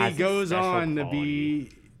anime and then has he goes special on to qualities.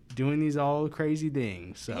 be doing these all crazy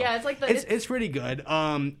things. So Yeah, it's like the. it's pretty good.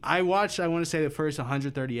 I watched. I want to say the first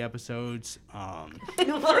 130 episodes. for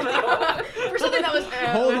something that was.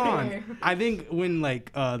 Hold on. I think when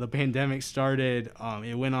like the pandemic started,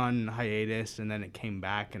 it went on hiatus and then it came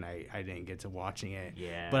back, and I didn't get to watching it.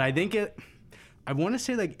 Yeah. But I think I want to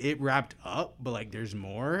say like it wrapped up, but like there's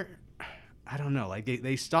more. I don't know. Like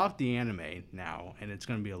they stopped the anime now, and it's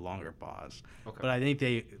going to be a longer pause. Okay. But I think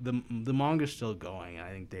the manga's still going, and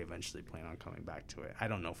I think they eventually plan on coming back to it. I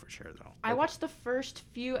don't know for sure though. I watched the first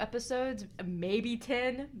few episodes, maybe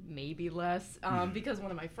 10, maybe less, because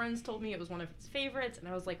one of my friends told me it was one of his favorites, and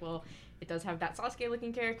I was like, well, it does have that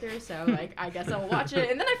Sasuke-looking character, so like I guess I'll watch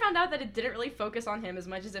it. And then I found out that it didn't really focus on him as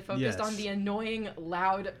much as it focused Yes. on the annoying,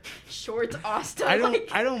 loud, short Asta. I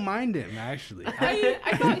don't mind him actually. I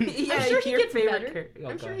thought, Yeah, I'm sure he your gets favorite better. character- oh,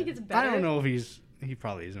 I'm go sure he ahead. gets better. I don't know if he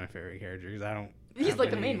probably is my favorite character because I don't. He's have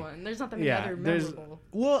like the any- main one. There's not that many Yeah, other there's memorable.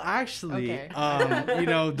 well actually, Okay.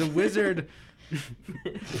 the wizard,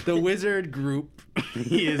 the wizard group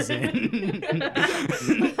he is in.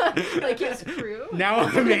 Like his crew. Now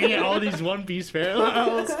I'm making all these One Piece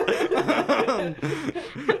parallels.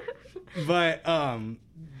 But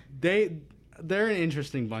they're an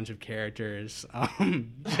interesting bunch of characters,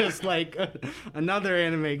 just like another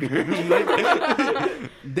anime group.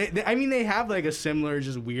 I mean, they have like a similar,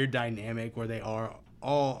 just weird dynamic where they all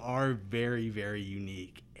are very, very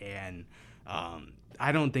unique, and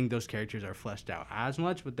I don't think those characters are fleshed out as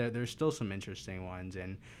much, but there's still some interesting ones,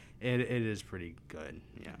 and it is pretty good.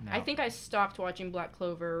 Yeah. No. I think I stopped watching Black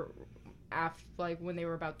Clover after, like, when they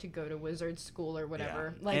were about to go to wizard school or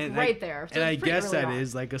whatever. Yeah. Like, And right there. So and I it's pretty guess early that on.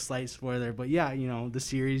 is like a slight spoiler, but yeah, the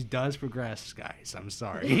series does progress, guys. I'm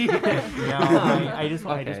sorry. No, I just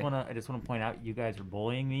want Okay. to point out you guys are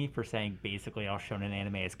bullying me for saying basically all shonen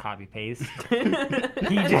anime is copy paste.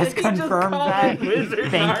 He just confirmed called that. it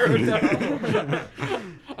Wizard Thank Naruto. you.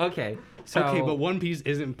 Okay, so Okay, but One Piece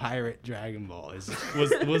isn't pirate Dragon Ball.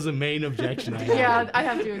 Was the main objection I had. Yeah, I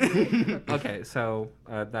have to agree. okay, so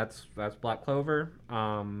that's Black Clover.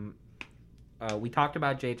 We talked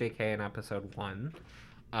about JJK in episode 1.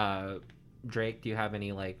 Drake, do you have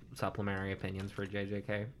any like supplementary opinions for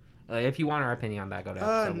JJK? If you want our opinion on that, go to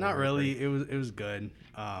episode 1. Not really. It was good.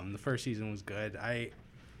 The first season was good. I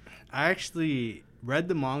actually read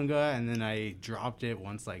the manga and then I dropped it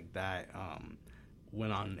once like that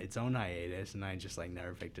went on its own hiatus, and I just like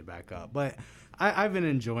never picked it back up. But I've been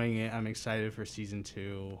enjoying it. I'm excited for season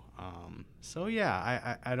 2. So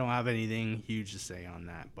yeah, I don't have anything huge to say on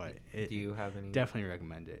that, but Do you have any? definitely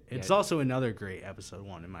recommend it. It's Yeah. also another great episode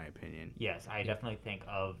 1 in my opinion. Yes, I definitely think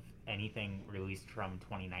of anything released from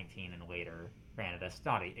 2019 and later. Granted, that's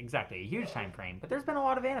not exactly a huge time frame, but there's been a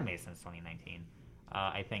lot of anime since 2019.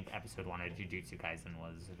 I think episode 1 of Jujutsu Kaisen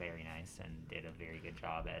was very nice and did a very good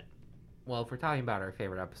job at. Well, if we're talking about our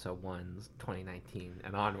favorite episode 1s, 2019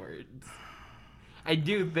 and onwards, I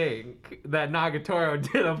do think that Nagatoro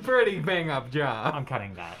did a pretty bang-up job. I'm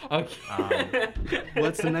cutting that. Okay.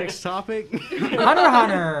 What's the next topic? Hunter x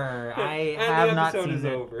Hunter. I And the have not episode seen is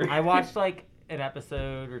it. over. I watched like an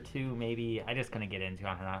episode or two, maybe. I just couldn't get into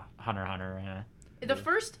Hunter x Hunter. The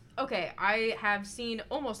first, okay, I have seen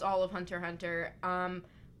almost all of Hunter x Hunter.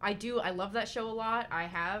 I love that show a lot. I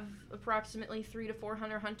have approximately 300 to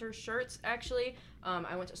 400 Hunter shirts, actually.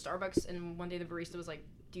 I went to Starbucks, and one day the barista was like,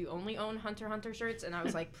 do you only own Hunter x Hunter shirts? And I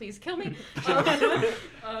was like, please kill me.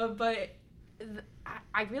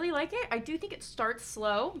 I really like it. I do think it starts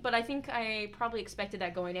slow, but I think I probably expected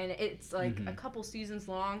that going in. It's like a couple seasons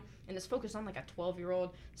long, and it's focused on like a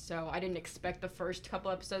 12-year-old, so I didn't expect the first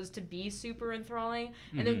couple episodes to be super enthralling.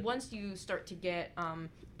 And then once you start to get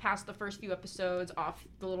past the first few episodes off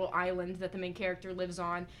the little island that the main character lives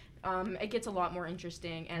on, it gets a lot more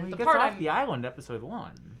interesting. And He the gets part off I'm the island, episode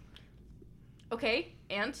 1. okay,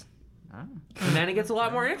 and Oh. And then it gets a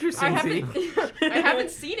lot more interesting. I see? haven't I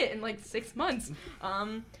haven't seen it in like 6 months.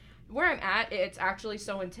 Where I'm at, it's actually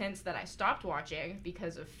so intense that I stopped watching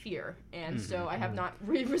because of fear, and so I have not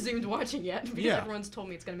resumed watching yet because Yeah. everyone's told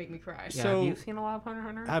me it's gonna make me cry. Yeah, So- have you seen a lot of Hunter x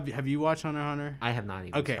Hunter? Have you watched Hunter x Hunter? I have not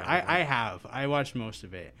even. Okay, started I it. have. I watched most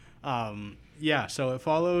of it. Yeah, so it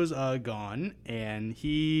follows Gon, and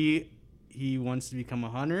he wants to become a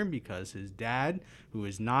hunter because his dad, who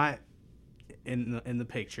is not in the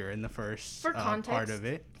picture in the first For context, part of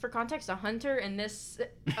it. For context, a hunter in this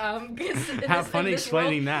Have fun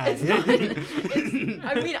explaining that.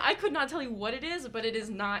 I mean, I could not tell you what it is, but it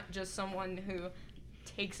is not just someone who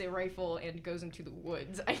takes a rifle and goes into the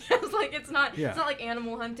woods. I guess like it's not like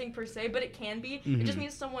animal hunting per se, but it can be. It just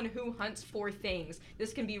means someone who hunts for things.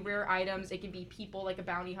 This can be rare items, it can be people like a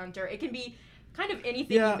bounty hunter, it can be kind of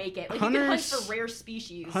anything Yeah, you make it. Like you can hunt hunters- for rare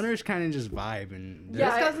species. Hunters kind of just vibe, and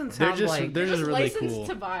Yeah, This doesn't they're sound just like. they're just Just really licensed cool.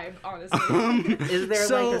 to vibe, honestly. Is there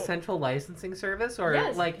So- like a central licensing service, or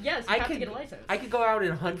Yes, like yes, you I have to could get a license. I could go out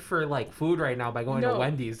and hunt for like food right now by going No. to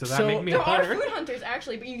Wendy's. Does that So- make me There a are hunter? food hunters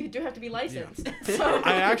actually, but you do have to be licensed. So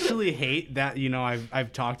I actually hate that,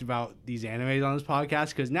 I've talked about these animes on this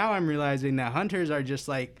podcast, because now I'm realizing that hunters are just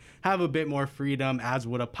like have a bit more freedom, as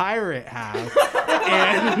would a pirate have.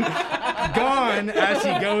 And Gon, as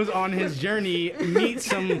he goes on his journey,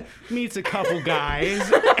 meets a couple guys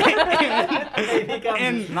They become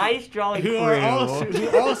And nice, jolly who crew.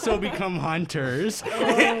 also become hunters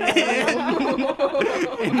and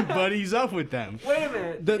buddies up with them. Wait a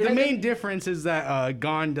minute. The main difference is that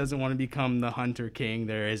Gon doesn't want to become the Hunter King.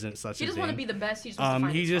 There isn't such he a just thing. want to be the best. He just wants to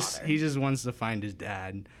find he his just father. he just wants to find his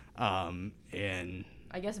dad. And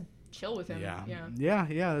I guess chill with him.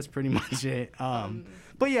 yeah, that's pretty much it.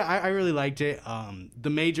 But yeah, I really liked it. The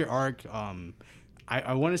major arc,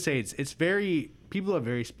 I want to say it's very, people have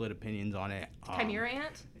very split opinions on it. Chimera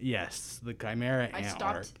Ant. Yes, the Chimera I Ant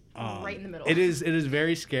stopped arc. right in the middle. It is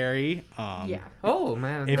very scary. Yeah. Oh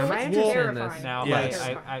man, If- am I interested in this? terrifying. Now, Yes.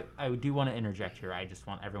 I do want to interject here. I just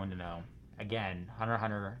want everyone to know. Again, Hunter x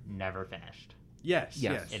Hunter never finished. Yes.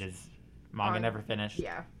 Yes. It is manga On- never finished.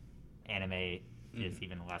 Yeah. Anime is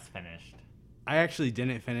even less finished. I actually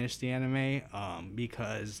didn't finish the anime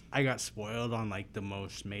because I got spoiled on like the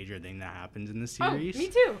most major thing that happens in the series. Oh, me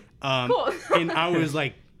too. Cool. And I was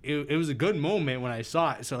like, it was a good moment when I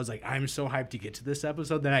saw it. So I was like, I'm so hyped to get to this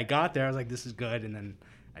episode. Then I got there, I was like, this is good. And then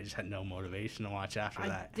I just had no motivation to watch after I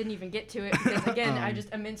that. didn't even get to it because again, I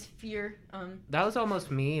just immense fear. That was almost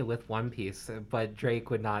me with One Piece, but Drake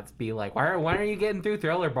would not be like, "Why are you getting through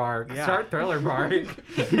Thriller Bark? Yeah. Start Thriller Bark."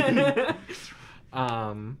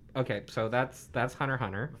 Okay, so that's Hunter x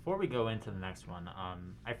Hunter. Before we go into the next one,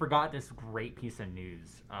 I forgot this great piece of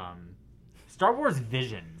news. Star Wars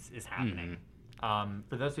Visions is happening.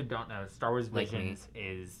 For those who don't know, Star Wars Like me. Visions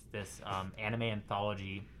is this anime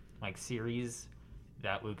anthology like series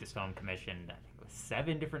that Lucasfilm commissioned. I think with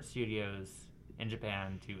 7 different studios in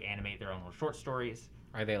Japan to animate their own little short stories.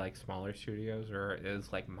 Are they like smaller studios, or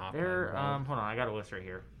is like Mappa They're involved? hold on, I got a list right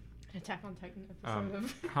here. An Attack on Titan episode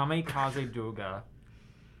of. Kamikaze Douga,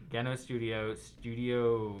 Geno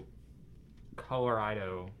Studio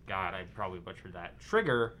Colorado. God, I probably butchered that.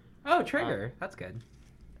 Trigger. Oh, Trigger. That's good.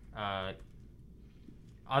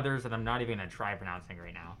 Others that I'm not even gonna try pronouncing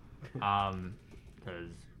right now, because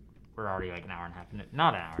we're already like an hour and a half.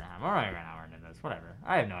 Not an hour and a half. We're already an hour into this. Whatever.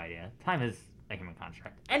 I have no idea. Time is a human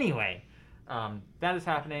construct. Anyway, that is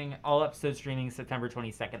happening. All episodes streaming September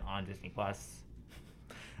 22nd on Disney Plus.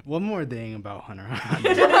 One more thing about Hunter x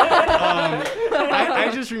Hunter. I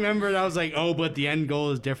just remembered, I was like, oh, but the end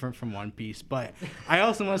goal is different from One Piece. But I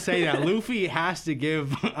also must say that Luffy has to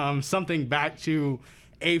give something back to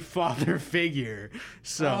a father figure.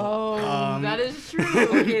 So, that is true.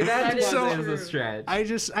 Okay, that is so- is a stretch.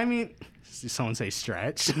 I mean, someone say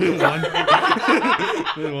stretch. One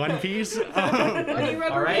Piece. Bunny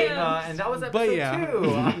rubber All right, bands. and that was But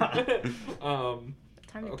episode 2.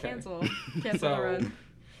 Time to okay. cancel the So, run.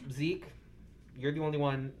 Zeke, you're the only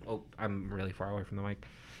one. Oh, I'm really far away from the mic.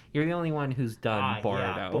 You're the only one who's done Boruto.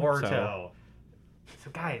 Yeah, Boruto. So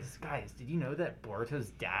guys, did you know that Boruto's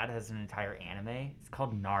dad has an entire anime? It's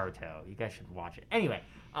called Naruto. You guys should watch it. Anyway,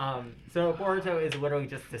 so Boruto is literally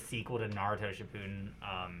just the sequel to Naruto Shippuden.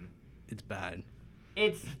 It's bad.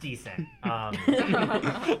 It's decent.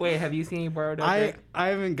 Wait, have you seen Boruto? I Drake?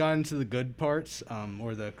 haven't gotten to the good parts,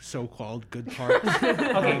 or the so-called good parts.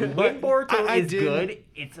 Okay, when but Boruto I is did- good,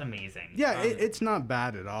 it's amazing. Yeah, it's not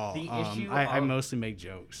bad at all. The issue I of- mostly make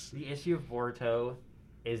jokes. The issue of Boruto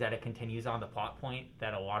is that it continues on the plot point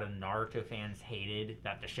that a lot of Naruto fans hated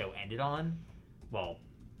that the show ended on. Well,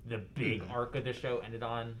 the big arc of the show ended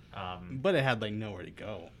on. But it had like nowhere to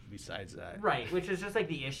go besides that. Right, which is just like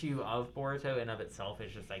the issue of Boruto in of itself.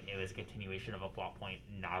 It's just like it was a continuation of a plot point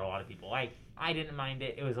not a lot of people liked. I didn't mind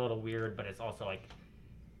it. It was a little weird, but it's also like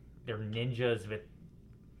they're ninjas with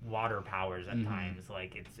water powers at times.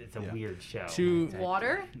 Like it's a Yeah. weird show.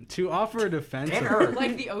 Water? To offer a defense And of, Earth.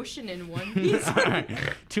 Like the ocean in One Piece.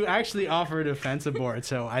 to actually offer a defense of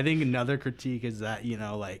Boruto, I think another critique is that,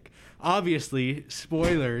 like, obviously,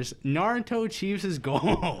 spoilers, Naruto achieves his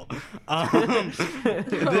goal.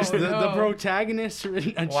 The protagonist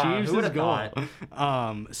achieves who his would've goal.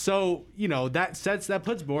 thought? So, that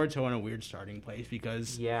puts Boruto in a weird starting place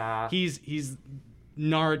because Yeah. he's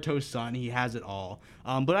Naruto's son. He has it all.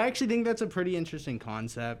 But I actually think that's a pretty interesting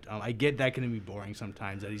concept. I get that can be boring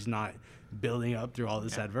sometimes, that he's not building up through all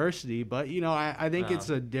this adversity. But, I think it's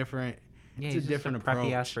a different... Yeah, it's he's a just a different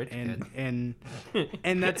preppy-ass approach, rich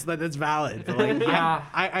and that's valid. But like, Yeah.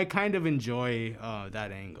 I kind of enjoy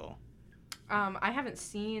that angle. I haven't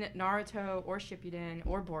seen Naruto or Shippuden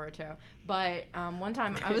or Boruto, but one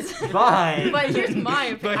time I was. But- but here's my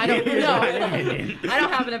opinion. But I don't here's know. my opinion. I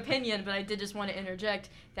don't have an opinion, but I did just want to interject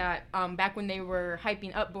that back when they were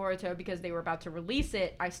hyping up Boruto because they were about to release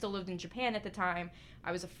it, I still lived in Japan at the time.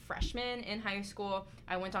 I was a freshman in high school.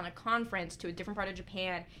 I went on a conference to a different part of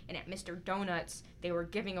Japan, and at Mr. Donuts, they were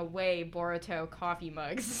giving away Boruto coffee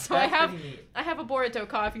mugs. So That's I have pretty neat. a Boruto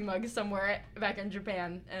coffee mug somewhere back in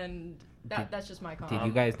Japan, and that's just my comment. Did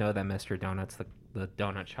you guys know that Mr. Donuts, the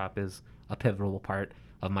donut shop, is a pivotal part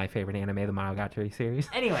of my favorite anime, the Monogatari series?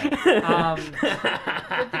 Anyway, Good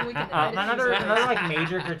thing we can edit another these out. like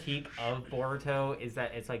major critique of Boruto is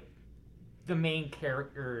that it's like the main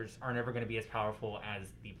characters are never going to be as powerful as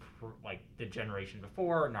the generation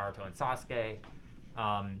before. Naruto and Sasuke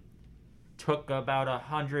took about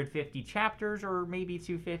 150 chapters or maybe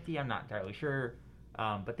 250. I'm not entirely sure.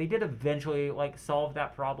 But they did eventually solve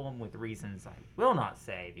that problem with reasons I will not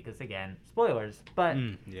say because again, spoilers. But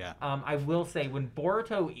Yeah. I will say when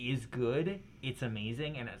Boruto is good, it's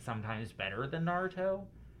amazing and it's sometimes better than Naruto.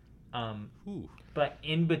 Ooh. But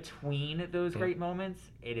in between those great moments,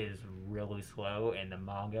 it is really slow and the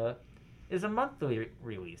manga is a monthly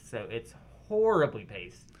release, so it's horribly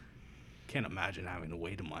paced. can't imagine having to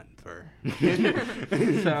wait a month for.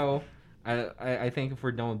 So, I think if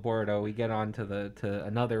we're done with Boruto, we get on to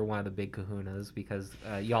another one of the big kahunas because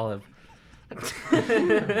y'all have. Not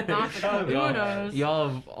the kahunas. Y'all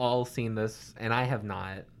have all seen this, and I have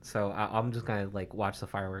not. So I'm just gonna like watch the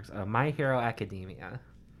fireworks. My Hero Academia.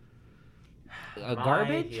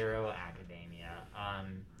 Garbage. My Hero Academia.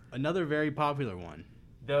 Another very popular one.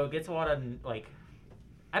 Though it gets a lot of like,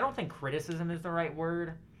 I don't think criticism is the right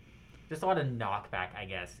word. Just a lot of knockback, I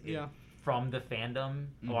guess. Yeah. From the fandom,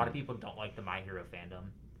 a lot of people don't like the My Hero fandom.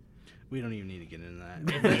 We don't even need to get into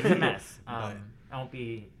that. It's a mess. But- I won't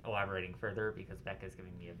be elaborating further because Becca's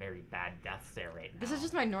giving me a very bad death stare right now. This is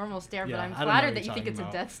just my normal stare, Yeah, but I'm I don't know flattered what that you you're think it's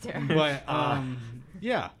talking a about. death stare. But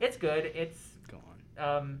yeah, It's good. It's go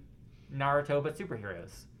on. Naruto but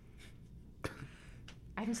superheroes.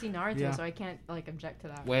 I haven't seen Naruto, Yeah. so I can't like object to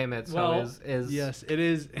that. Wait a minute. So Well, is Yes, it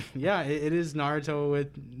is. Yeah, it is Naruto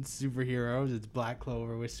with superheroes. It's Black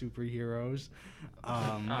Clover with superheroes.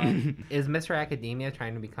 is Mr. Academia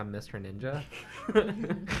trying to become Mr. Ninja?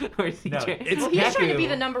 Or is he No, trying- it's- Well, he's trying to be Deku.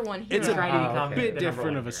 the number one hero. It's a trying to Oh, become a okay. bit the number different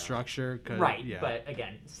one of a hero. structure, 'cause, Right, Yeah. but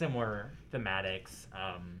again, similar thematics.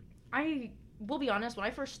 I will be honest. When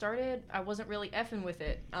I first started, I wasn't really effing with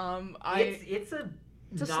it. It's It's a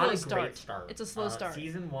It's a not slow a start. great start. It's a slow start.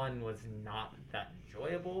 Season 1 was not that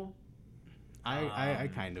enjoyable. I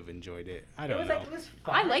kind of enjoyed it. I It don't was know. like it was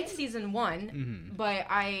I fine. liked season 1, Mhm. but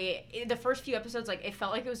the first few episodes, like it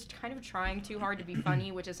felt like it was kind of trying too hard to be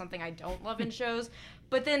funny, which is something I don't love in shows.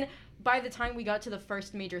 But then by the time we got to the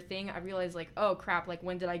first major thing, I realized like, oh crap, like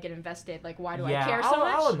when did I get invested? Like why do I care so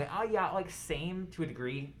much? I'll admit, yeah, like same to a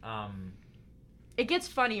degree. It gets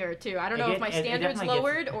funnier too. I don't know if my it standards definitely gets-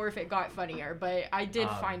 lowered or if it got funnier, but I did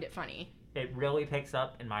Um, find it funny. It really picks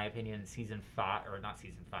up, in my opinion, season 5, or not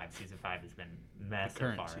season 5. Season 5 has been mess The so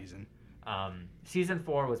current far. season. Season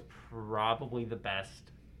 4 was probably the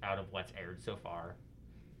best out of what's aired so far.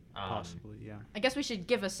 Possibly, yeah. I guess we should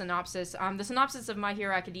give a synopsis. The synopsis of My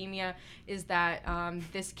Hero Academia is that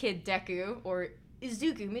this kid Deku, or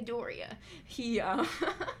Izuku Midoriya,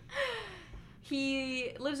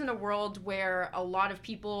 he lives in a world where a lot of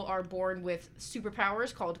people are born with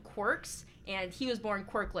superpowers called quirks, and he was born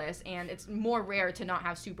quirkless, and it's more rare to not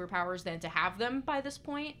have superpowers than to have them by this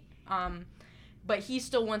point. But he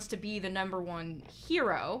still wants to be the number one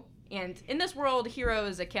hero. And in this world, hero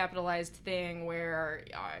is a capitalized thing where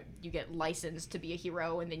you get licensed to be a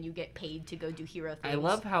hero, and then you get paid to go do hero things. I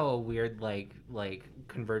love how a weird like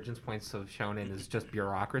convergence points of shonen is just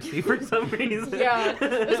bureaucracy for some reason. Yeah,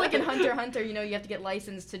 it's like in Hunter x Hunter, you know, you have to get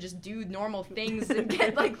licensed to just do normal things and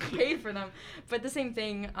get like paid for them. But the same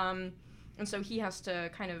thing, and so he has to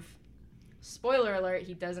kind of, spoiler alert,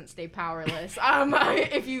 he doesn't stay powerless.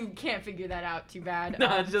 If you can't figure that out, too bad.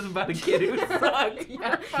 No, it's just about a kid who sucks.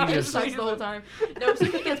 Yeah, He he just- sucks the whole time. No, so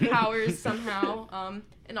he gets powers somehow,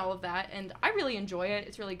 and all of that, and I really enjoy it.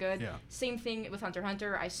 It's really good. Yeah. Same thing with Hunter x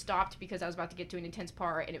Hunter. I stopped because I was about to get to an intense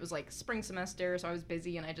part, and it was like spring semester, so I was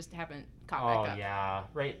busy, and I just haven't caught Oh, back up. yeah.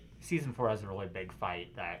 Right. Season 4 has a really big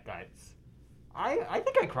fight that got... I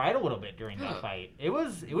think I cried a little bit during that fight. It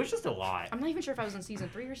was just a lot. I'm not even sure if I was in season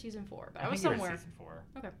 3 or season 4, but I was think you were in somewhere. Season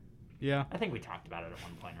 4. Yeah. I think we talked about it at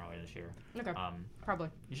one point earlier this year. Okay, Um, probably.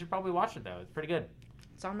 you should probably watch it though. It's pretty good.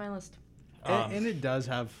 It's on my list. And it does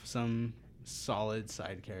have some solid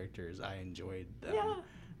side characters. I enjoyed them.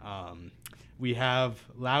 Yeah. We have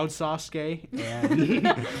Loud Sasuke and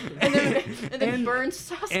and then Burns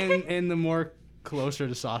Sasuke. and the more closer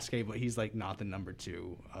to Sasuke, but he's like not the number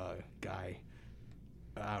 2 guy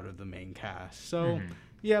out of the main cast. So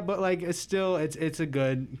yeah, but like it's a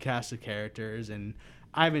good cast of characters, and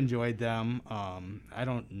I've enjoyed them. I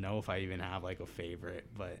don't know if I even have like a favorite,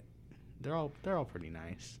 but they're all pretty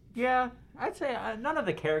nice. Yeah, I'd say none of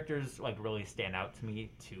the characters like really stand out to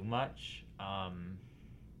me too much.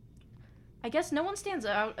 I guess no one stands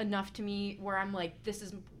out enough to me where I'm like, this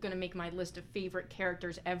is gonna make my list of favorite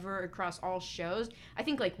characters ever across all shows. I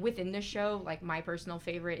think like within the show, like my personal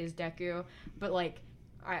favorite is Deku, but like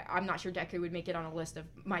I'm not sure Deku would make it on a list of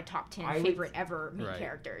my top 10 I would- favorite ever main Right.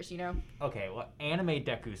 characters, you know? Okay, well, anime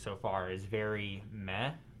Deku so far is very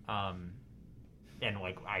meh. And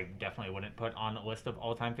like I definitely wouldn't put on a list of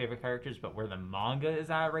all-time favorite characters, but where the manga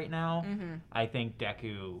is at right now, I think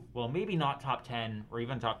Deku, well, maybe not top 10 or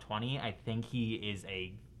even top 20. I think he is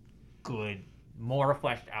a good, more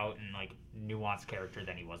fleshed out and like nuanced character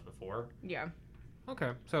than he was before. Yeah.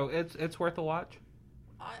 Okay, so it's worth a watch.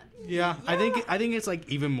 Yeah, I think it's like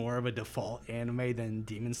even more of a default anime than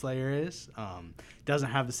Demon Slayer is.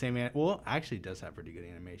 Doesn't have the same well, actually it does have pretty good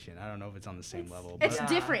animation. I don't know if it's on the same level. But It's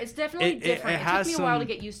different. It's definitely different. It took me a while to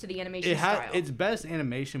get used to the animation style. Its best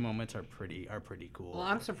animation moments are pretty cool. Well,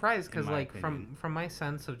 I'm surprised because in my like opinion. from my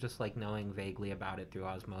sense of just like knowing vaguely about it through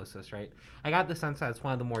osmosis, right? I got the sense that it's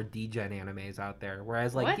one of the more degen animes out there.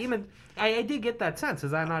 Whereas like What? Demon, I did get that sense.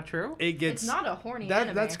 Is that not true? It gets It's not a horny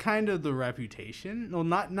anime. that's kind of the reputation. No,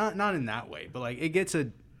 not in that way, but like it gets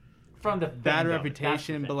a From the bad fandom, reputation, that's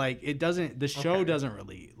the but thing. like it doesn't. The show Okay. doesn't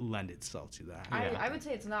really lend itself to that. I would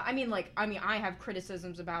say it's not. I mean, I have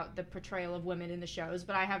criticisms about the portrayal of women in the shows,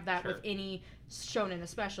 but I have that Sure. with any shonen,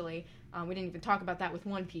 especially. We didn't even talk about that with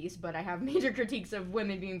One Piece, but I have major critiques of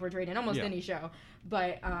women being portrayed in almost Yeah. any show.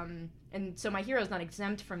 But and so My Hero's not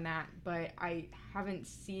exempt from that, but I haven't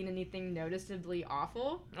seen anything noticeably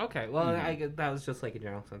awful. Okay, well, that was just like a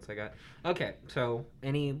general sense I got. Okay, so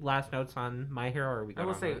any last notes on My Hero, or are we I good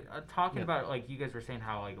will on say, that? talking Yeah. about like you guys were saying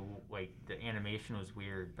how like the animation was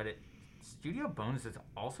weird, but Studio Bones has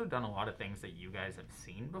also done a lot of things that you guys have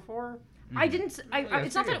seen before. I didn't. Yeah,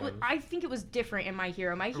 It's not that it was. Studio Bones. I think it was different in My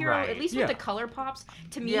Hero. My Hero, Right. at least Yeah. with the color pops,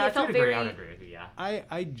 to me Yeah, it felt to a degree, I very. would agree with you. Yeah,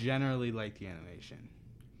 I generally like the animation.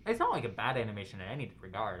 it's not like a bad animation in any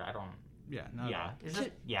regard. I don't. Yeah, not at yeah, all. it's just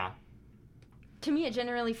yeah. To me, it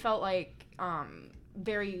generally felt like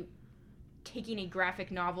very taking a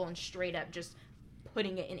graphic novel and straight up just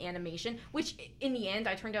putting it in animation, which in the end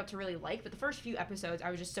I turned out to really like. But the first few episodes, I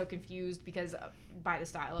was just so confused because by the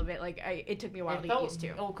style of it. Like it took me a while to get used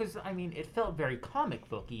to. Oh, because I mean, it felt very comic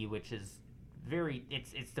booky, which is very.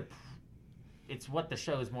 It's what the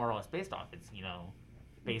show is more or less based off. It's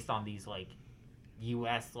based on these like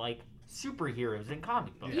U.S. like superheroes in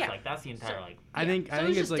comic books. Yeah. Like that's the entire So- like. I think so it I was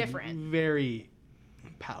think it's just like different. very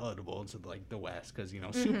palatable to like the West because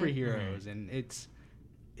superheroes and it's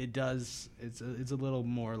a little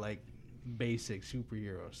more like basic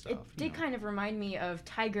superhero stuff. It did kind of remind me of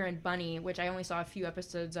Tiger and Bunny, which I only saw a few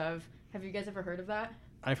episodes of. Have you guys ever heard of that?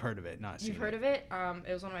 I've heard of it, not seen You've heard of it?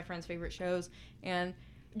 It was one of my friend's favorite shows, and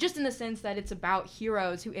just in the sense that it's about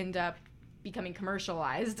heroes who end up becoming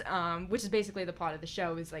commercialized, which is basically the plot of the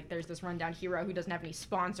show. Is like there's this rundown hero who doesn't have any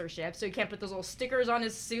sponsorship, so he can't put those little stickers on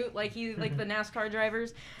his suit like the NASCAR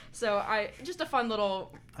drivers. So just a fun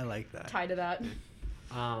little I like that. tie to that.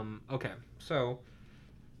 Okay, so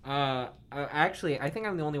actually, I think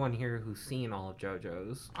I'm the only one here who's seen all of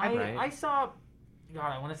JoJo's. right? I saw. God,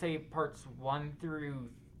 I want to say parts 1 through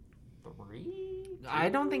 3. I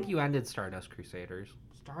don't think you ended Stardust Crusaders.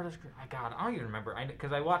 Stardust. God, I don't even remember.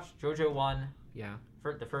 Because I watched JoJo 1, Yeah,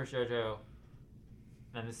 the first JoJo,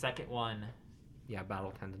 then the second one, yeah,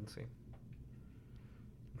 Battle Tendency.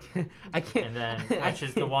 I can't. and then which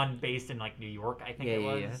is the one based in like New York, I think Yeah, it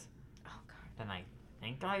yeah, was. yeah. Oh god. Then I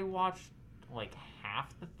think I watched like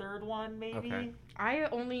half the third one, maybe. Okay. I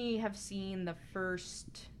only have seen the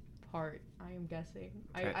first part, I am guessing.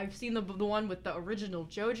 Okay. I've seen the one with the original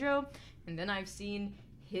JoJo, and then I've seen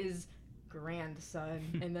his grandson,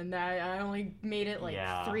 and then that I only made it like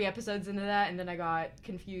Yeah. 3 episodes into that, and then I got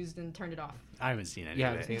confused and turned it off. I haven't seen any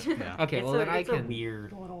Yeah, of I've it. seen it. Yeah. Okay, It's well then I it's can. a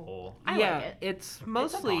weird little. I yeah, like it. it's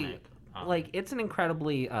mostly iconic. like it's an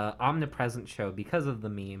incredibly omnipresent show because of the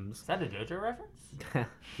memes. Is that a JoJo reference?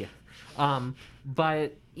 Yeah.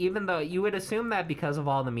 But even though you would assume that because of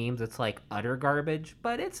all the memes, it's like utter garbage,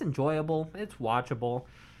 but it's enjoyable. It's watchable.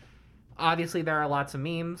 Obviously, there are lots of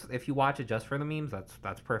memes. If you watch it just for the memes,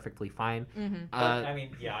 that's perfectly fine. Mm-hmm. But, I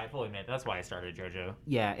mean, yeah, I fully admit that's why I started JoJo.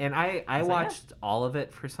 Yeah, and I like, watched all of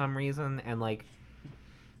it for some reason, and like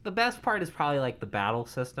the best part is probably like the battle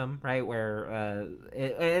system, right? Where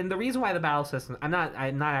and the reason why the battle system, I'm not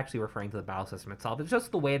actually referring to the battle system itself. It's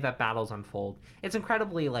just the way that battles unfold. It's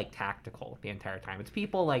incredibly like tactical the entire time. It's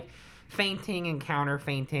people like feinting and counter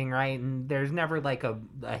feinting, right? And there's never like a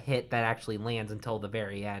hit that actually lands until the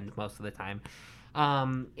very end most of the time.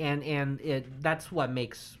 And that's what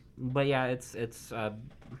makes. But yeah, it's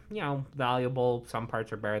valuable. Some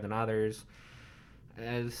parts are better than others.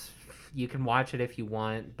 As you can watch it if you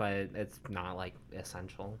want, but it's not like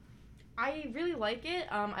essential. I really like it.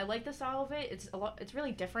 I like the style of it. It's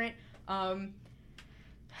really different. I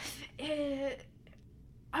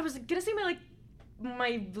was gonna say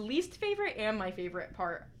my least favorite and my favorite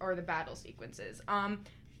part are the battle sequences.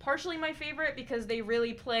 Partially my favorite because they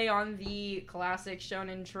really play on the classic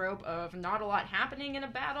shonen trope of not a lot happening in a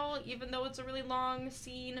battle, even though it's a really long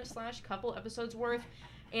scene / couple episodes worth,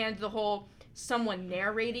 and the whole someone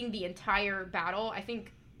narrating the entire battle. I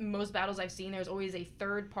think most battles I've seen, there's always a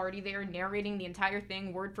third party there narrating the entire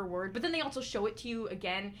thing word for word, but then they also show it to you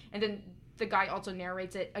again, and then the guy also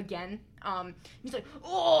narrates it again. He's like,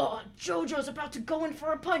 oh, JoJo's about to go in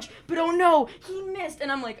for a punch, but oh no, he missed.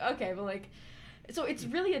 And I'm like, okay, but like, so it's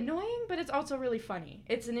really annoying, but it's also really funny.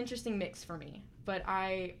 It's an interesting mix for me, but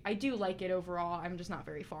I do like it overall. I'm just not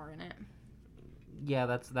very far in it. Yeah,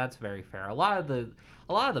 that's very fair. A lot of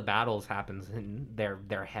the battles happens in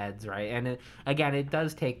their heads, right? And it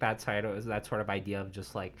does take that sort of idea of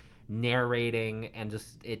just like narrating, and just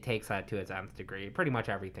it takes that to its nth degree. Pretty much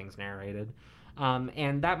everything's narrated,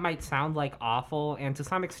 and that might sound like awful, and to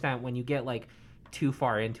some extent, when you get like too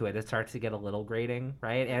far into it, it starts to get a little grating,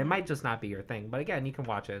 right? And it might just not be your thing, but again, you can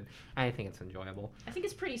watch it, and I think it's enjoyable. I think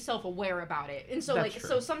it's pretty self-aware about it, and so That's like true.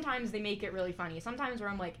 so sometimes they make it really funny. Sometimes where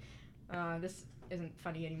I'm like, this isn't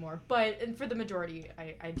funny anymore, but for the majority,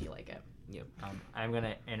 I do like it. Yep. I'm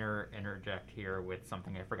gonna interject here with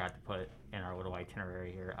something I forgot to put in our little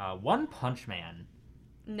itinerary here. One Punch Man.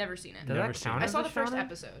 Never seen it. Does Never that seen count it. I as saw a the first shonen?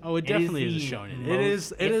 episode. Oh, it It definitely is is a the shonen.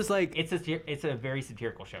 most- It is like it's a very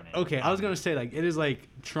satirical shonen. okay. I was gonna say like it is like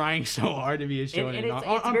trying so hard to be a shonen and it's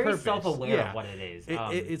on very purpose. self-aware Yeah. of what it is.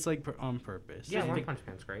 It's like on purpose. Yeah, Yeah, One the- Punch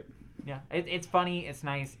Man's great. Yeah, it's funny. It's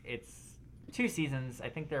nice. It's 2 seasons. I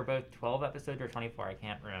think they're both 12 episodes or 24. I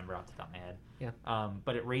can't remember off the top of my head. Yeah.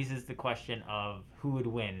 But it raises the question of who would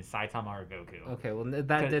win, Saitama or Goku. Okay, well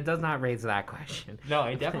that it does not raise that question. No,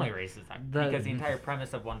 it definitely raises that because the The- entire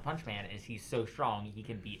premise of One Punch Man is he's so strong he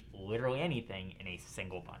can beat literally anything in a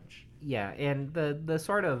single punch. Yeah, and the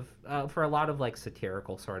sort of for a lot of like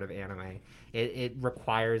satirical sort of anime, it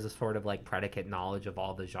requires a sort of like predicate knowledge of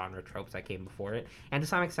all the genre tropes that came before it, and to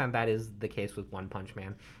some extent that is the case with One Punch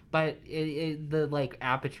Man. But the like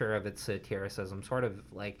aperture of its satiricism sort of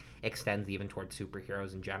like extends even towards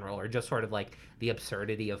superheroes in general, or just sort of like the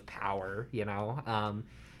absurdity of power, you know.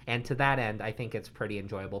 And to that end, I think it's pretty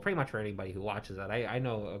enjoyable, pretty much for anybody who watches it. I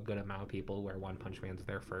know a good amount of people where One Punch Man's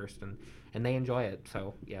their first, and they enjoy it.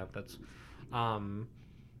 So yeah, that's.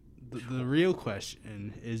 The real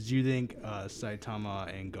question is, do you think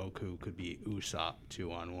Saitama and Goku could be Usopp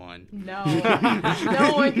 2-on-1? No,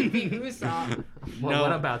 no one can beat Usopp. Well, No.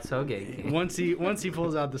 what about Sogeking? Once he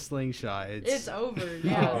pulls out the slingshot, It's over.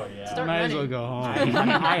 Yeah. Oh, yeah. Start might as well running. go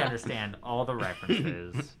home. I understand all the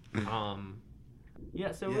references.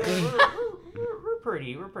 Yeah, so we're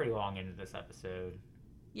pretty long into this episode.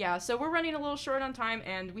 Yeah, so we're running a little short on time,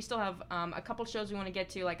 and we still have a couple shows we want to get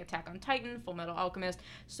to, like Attack on Titan, Full Metal Alchemist.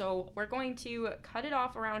 So we're going to cut it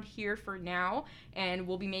off around here for now, and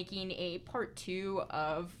we'll be making a part 2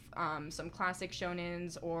 of some classic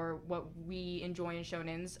shonens or what we enjoy in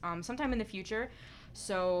shonens sometime in the future.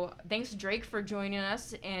 So thanks, Drake, for joining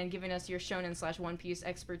us and giving us your shonen/One Piece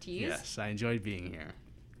expertise. Yes, I enjoyed being here.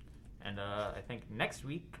 And I think next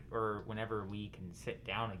week, or whenever we can sit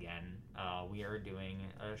down again, we are doing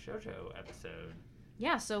a shoujo episode.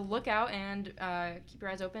 Yeah, so look out and keep your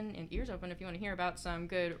eyes open and ears open if you want to hear about some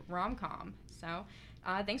good rom-com. So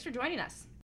thanks for joining us.